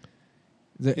 Yeah.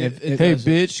 If Hey, does.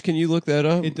 bitch, can you look that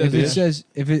up? It does. it says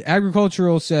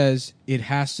agricultural says it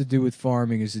has to do with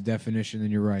farming is the definition, then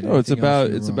you're right. No, it's Anything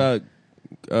else, about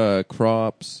you're wrong.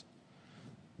 crops.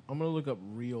 I'm going to look up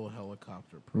real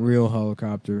helicopter. Real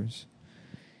helicopters.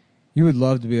 You would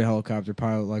love to be a helicopter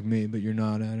pilot like me, but you're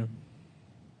not, Adam.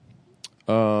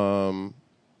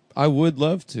 I would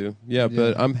love to. Yeah,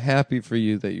 but Yeah. I'm happy for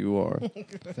you that you are.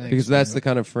 Thanks, because that's man. the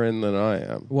kind of friend that I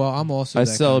am. Well, I'm also. I that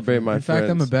kind of celebrate friend. my In fact,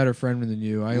 I'm a friends. better friend than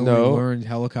you. I only No. learned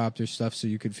helicopter stuff so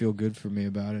you could feel good for me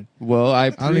about it. Well,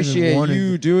 I don't even appreciate want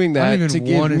you it. doing I don't that even to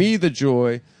give want it. me the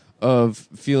joy of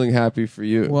feeling happy for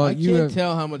you. Well, I you can't have,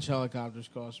 tell how much helicopters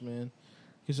cost, man.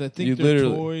 Because I think You they're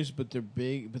literally- toys, but they're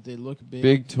big, but they look big.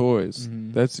 Big toys.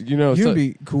 Mhm. That's you'd so,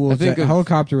 be cool I if think that of-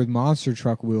 helicopter with monster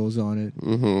truck wheels on it.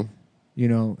 Mhm. You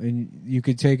know, and you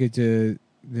could take it to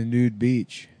the nude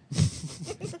beach.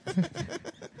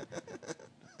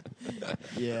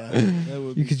 Yeah, that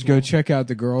would You be could cool. go check out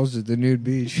the girls at the nude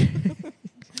beach.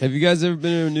 Have you guys ever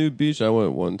been to a nude beach? I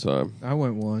went one time. I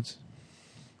went once.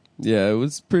 Yeah, it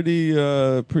was pretty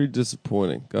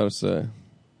disappointing, gotta say.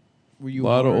 Were A you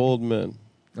lot of hard? old men.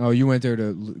 Oh, you went there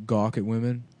to gawk at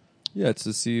women? Yeah, it's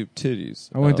to see titties.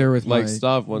 I went there with like my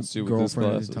Stav wants to with his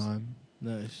girlfriend glasses. at the time.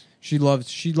 Nice. She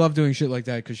loved doing shit like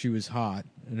that because she was hot,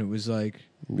 and it was like,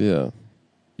 Yeah,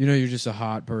 you know, you're just a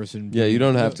hot person. yeah. You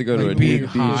don't have to go to like a being nude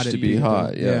hot beach at to be people.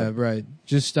 hot. Yeah. right.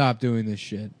 Just stop doing this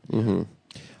shit. hmm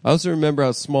I also remember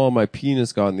how small my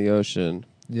penis got in the ocean,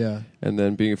 Yeah. and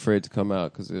then being afraid to come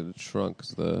out because it had shrunk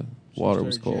because the So water you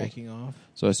was started cold. Jacking off.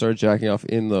 So I started jacking off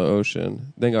in the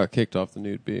ocean. Then got kicked off the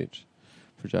nude beach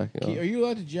for jacking Are off. you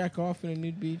allowed to jack off in a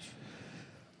nude beach?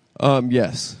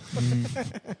 Yes.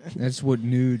 That's what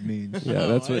nude means. Yeah, Oh,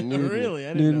 that's what I- nude really?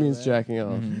 I didn't nude know means that. jacking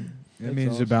off. Mhm. It That's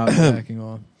means awesome. about backing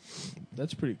off.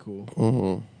 That's pretty cool.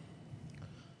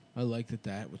 hmm I like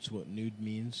that. What's what nude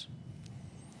means.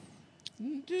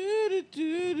 I'm gay.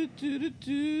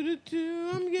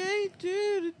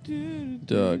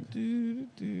 Doug.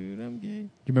 I'm gay. You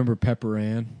remember Pepper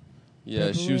Ann? Yeah,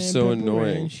 Pepper she was Ann, so Pepper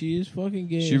annoying. Ann, she is fucking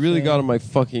gay. She as really hell. got on my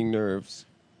fucking nerves.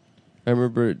 I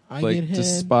remember I like get head.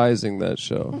 despising that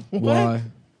show. What? Why?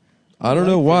 I don't like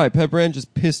know it. why. Pepper Ann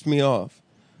just pissed me off.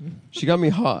 She got me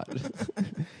hot.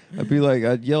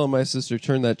 I'd yell at my sister,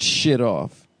 turn that shit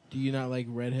off. Do you not like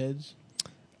redheads?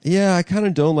 Yeah, I kind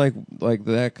of don't like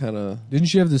that kind of Didn't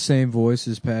she have the same voice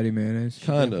as Patty Mayonnaise?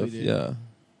 kind of definitely did. yeah.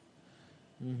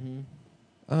 Mm-hmm.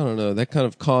 I don't know that kind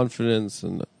of confidence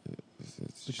and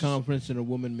The confidence in a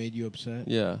woman made you upset.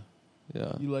 yeah.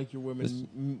 You like your women It's-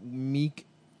 meek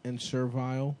and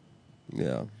servile.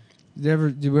 Yeah.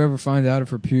 Did we ever find out if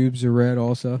her pubes are red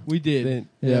also? We did. They- In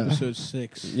Yeah. Episode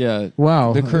 6. Yeah.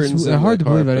 Wow. The curtains It's in hard the to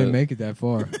believe I carpet. didn't make it that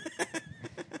far.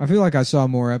 I feel like I saw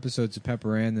more episodes of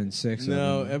Pepper Ann than 6.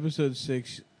 No, of them. episode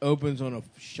 6 opens on a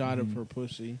shot of her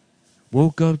pussy.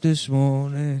 Woke up this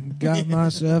morning, got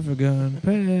myself a gun,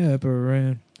 Pepper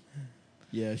Ann.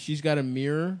 Yeah, she's got a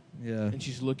mirror Yeah. and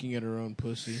she's looking at her own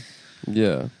pussy.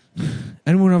 Yeah.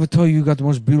 Anyone ever tell you got the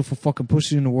most beautiful fucking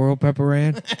pussy in the world, Pepper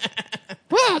Ann?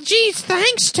 Well, geez,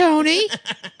 thanks, Tony.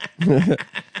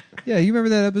 Yeah, you remember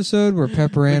that episode where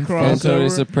Pepper Ann crossover. And Tony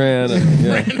Soprano.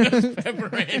 Yeah.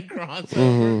 Pepper Ann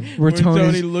crossover. where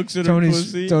Tony looks at her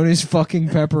pussy. Tony's fucking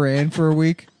Pepper Ann for a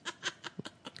week.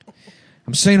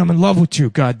 I'm saying I'm in love with you,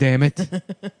 goddammit.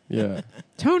 Yeah.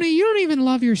 Tony, you don't even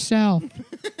love yourself.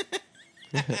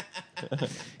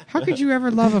 How could you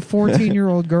ever love a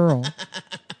 14-year-old girl?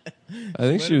 I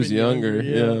think she Might have was been younger.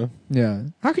 younger, Yeah.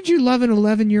 How could you love an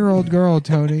 11-year-old girl,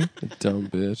 Tony? Dumb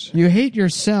bitch. You hate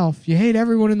yourself. You hate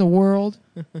everyone in the world.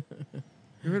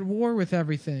 You're at war with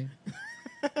everything.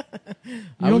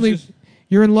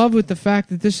 You're in love with the fact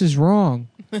that this is wrong.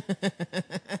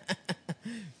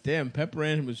 Damn, Pepper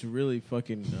Ann was really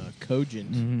fucking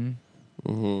cogent.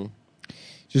 Mm-hmm.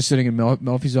 Just sitting in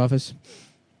Melfi's office.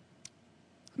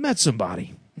 I met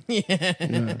somebody. Yeah.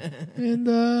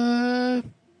 And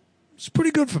it's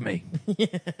pretty good for me.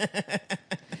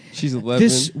 She's 11.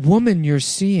 This woman you're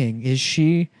seeing, is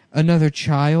she another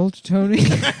child, Tony?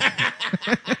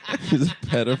 She's a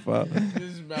pedophile. This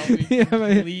is Malfi Yeah,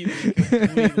 but-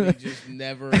 completely just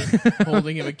never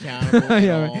holding him accountable at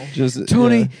Yeah, all. Just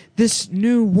Tony, yeah. this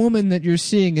new woman that you're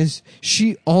seeing, is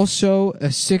she also a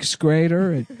 6th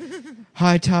grader at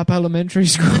High Top Elementary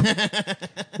School?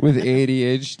 With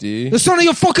ADHD. That's none of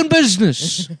your fucking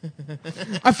business.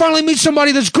 I finally meet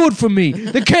somebody that's good for me,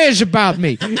 that cares about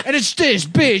me. And it's this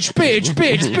bitch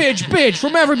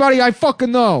from everybody I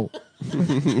fucking know.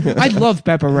 I love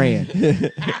Pepper Ann.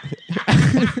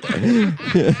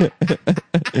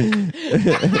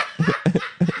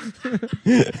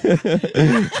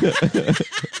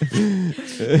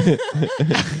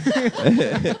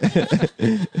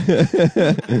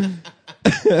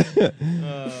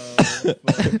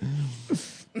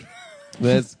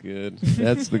 That's good.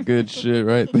 That's the good shit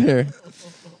right there.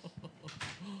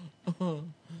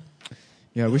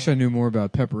 Yeah, I wish I knew more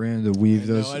about Pepper Ann to weave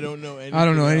those. No, I don't know anything. I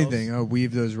don't know else. anything. I'll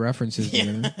weave those references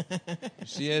together.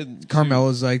 She had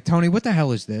Carmela's like, Tony, what the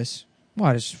hell is this?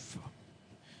 What is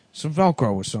some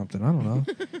Velcro or something? I don't know.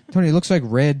 Tony, it looks like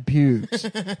red pubes.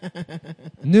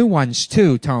 New ones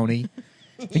too, Tony.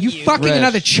 Are you fucking Fresh.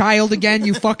 another child again,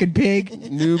 you fucking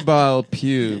pig? nubile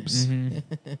pubes.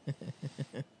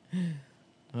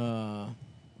 I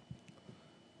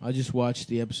just watched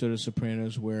the episode of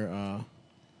Sopranos where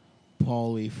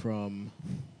Paulie from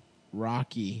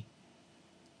Rocky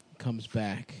comes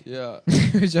back. Yeah.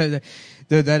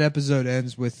 That episode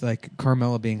ends with like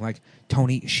Carmela being like,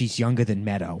 Tony, she's younger than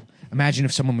Meadow. Imagine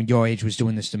if someone your age was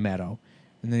doing this to Meadow.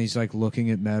 And then he's like looking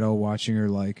at Meadow, watching her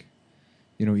like,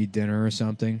 eat dinner or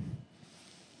something.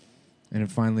 And it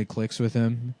finally clicks with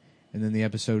him. And then the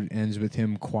episode ends with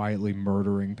him quietly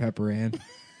murdering Pepper Ann.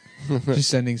 Just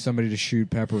sending somebody to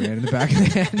shoot Pepper Ann in the back of the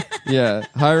head. Yeah.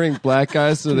 Hiring black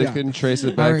guys so they Yeah. couldn't trace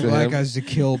it back Hiring to black him. guys to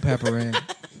kill Pepper Ann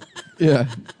Yeah.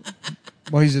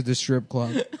 while he's at the strip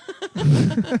club.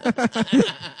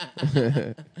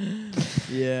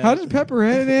 Yeah. How did Pepper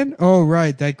Ann end? Oh,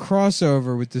 right. That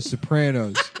crossover with The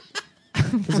Sopranos.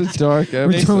 It's a dark They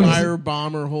episode.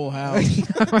 firebomb her whole house.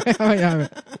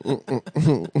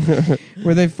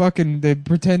 Where they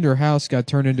pretend her house got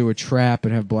turned into a trap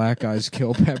and have black guys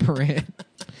kill Pepper Ann.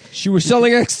 She was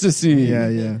selling ecstasy.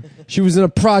 Yeah. She was in a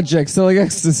project selling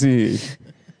ecstasy.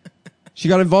 She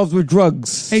got involved with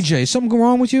drugs. Hey, Jay, something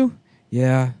wrong with you?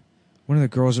 Yeah. One of the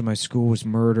girls at my school was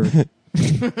murdered.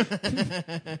 That's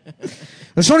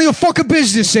none of your fucking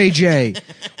business, AJ. Why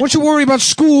don't you worry about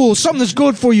school? Something that's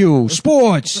good for you.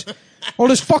 Sports. All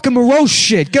this fucking morose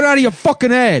shit. Get out of your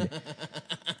fucking head.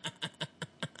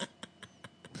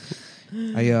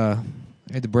 I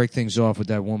had to break things off with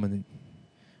that woman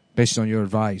based on your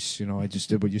advice. I just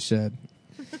did what you said.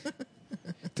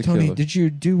 To Tony, kill her. did you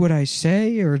do what I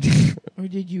say, or did, Or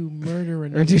did you murder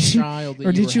another did you- child that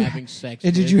or you did were you- having sex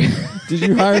did with? you? Did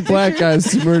you hire black guys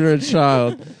to murder a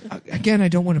child? Again, I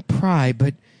don't want to pry,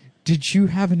 but did you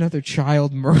have another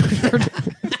child murdered?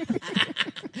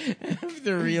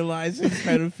 After realizing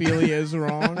pedophilia is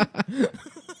wrong.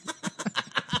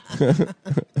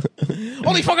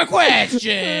 Only fucking question!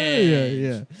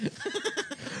 yeah.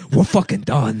 We're fucking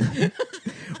done.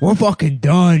 We're fucking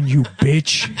done, you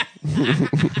bitch.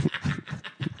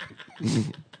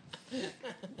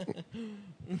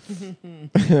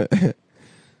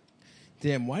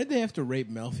 Damn, why did they have to rape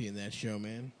Melfi in that show,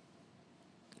 man?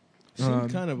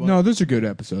 Seemed kind of no, those are good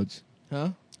episodes. Huh?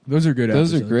 Those are good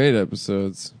Those episodes. are great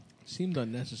episodes. Seemed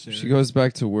unnecessary. She goes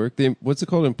back to work. What's it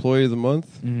called? Employee of the Month?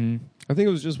 Mm-hmm. I think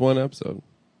it was just one episode.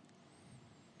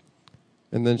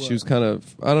 And then she What? was kind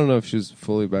of, I don't know if she was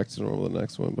fully back to normal the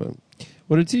next one, but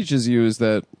what it teaches you is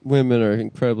that women are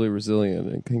incredibly resilient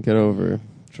and can get over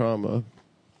trauma.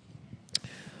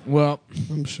 Well,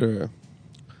 I'm sure.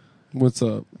 What's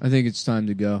up? I think it's time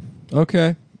to go.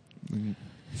 Okay.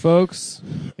 Folks,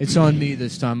 It's on me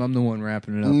this time. I'm the one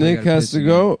wrapping it up. I Nick gotta has piss to again.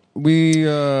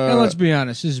 go. And let's be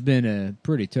honest, this has been a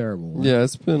pretty terrible one. Yeah,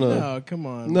 it's been a... No, come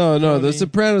on. No, The Tony-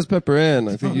 Sopranos Pepper Ann.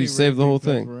 I think Tony you saved the whole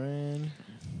Pepper thing. Ann.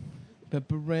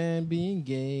 Pepper Ann being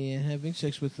gay and having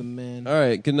sex with a man. All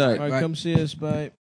right, good night. All right, Bye. come see us. Bye.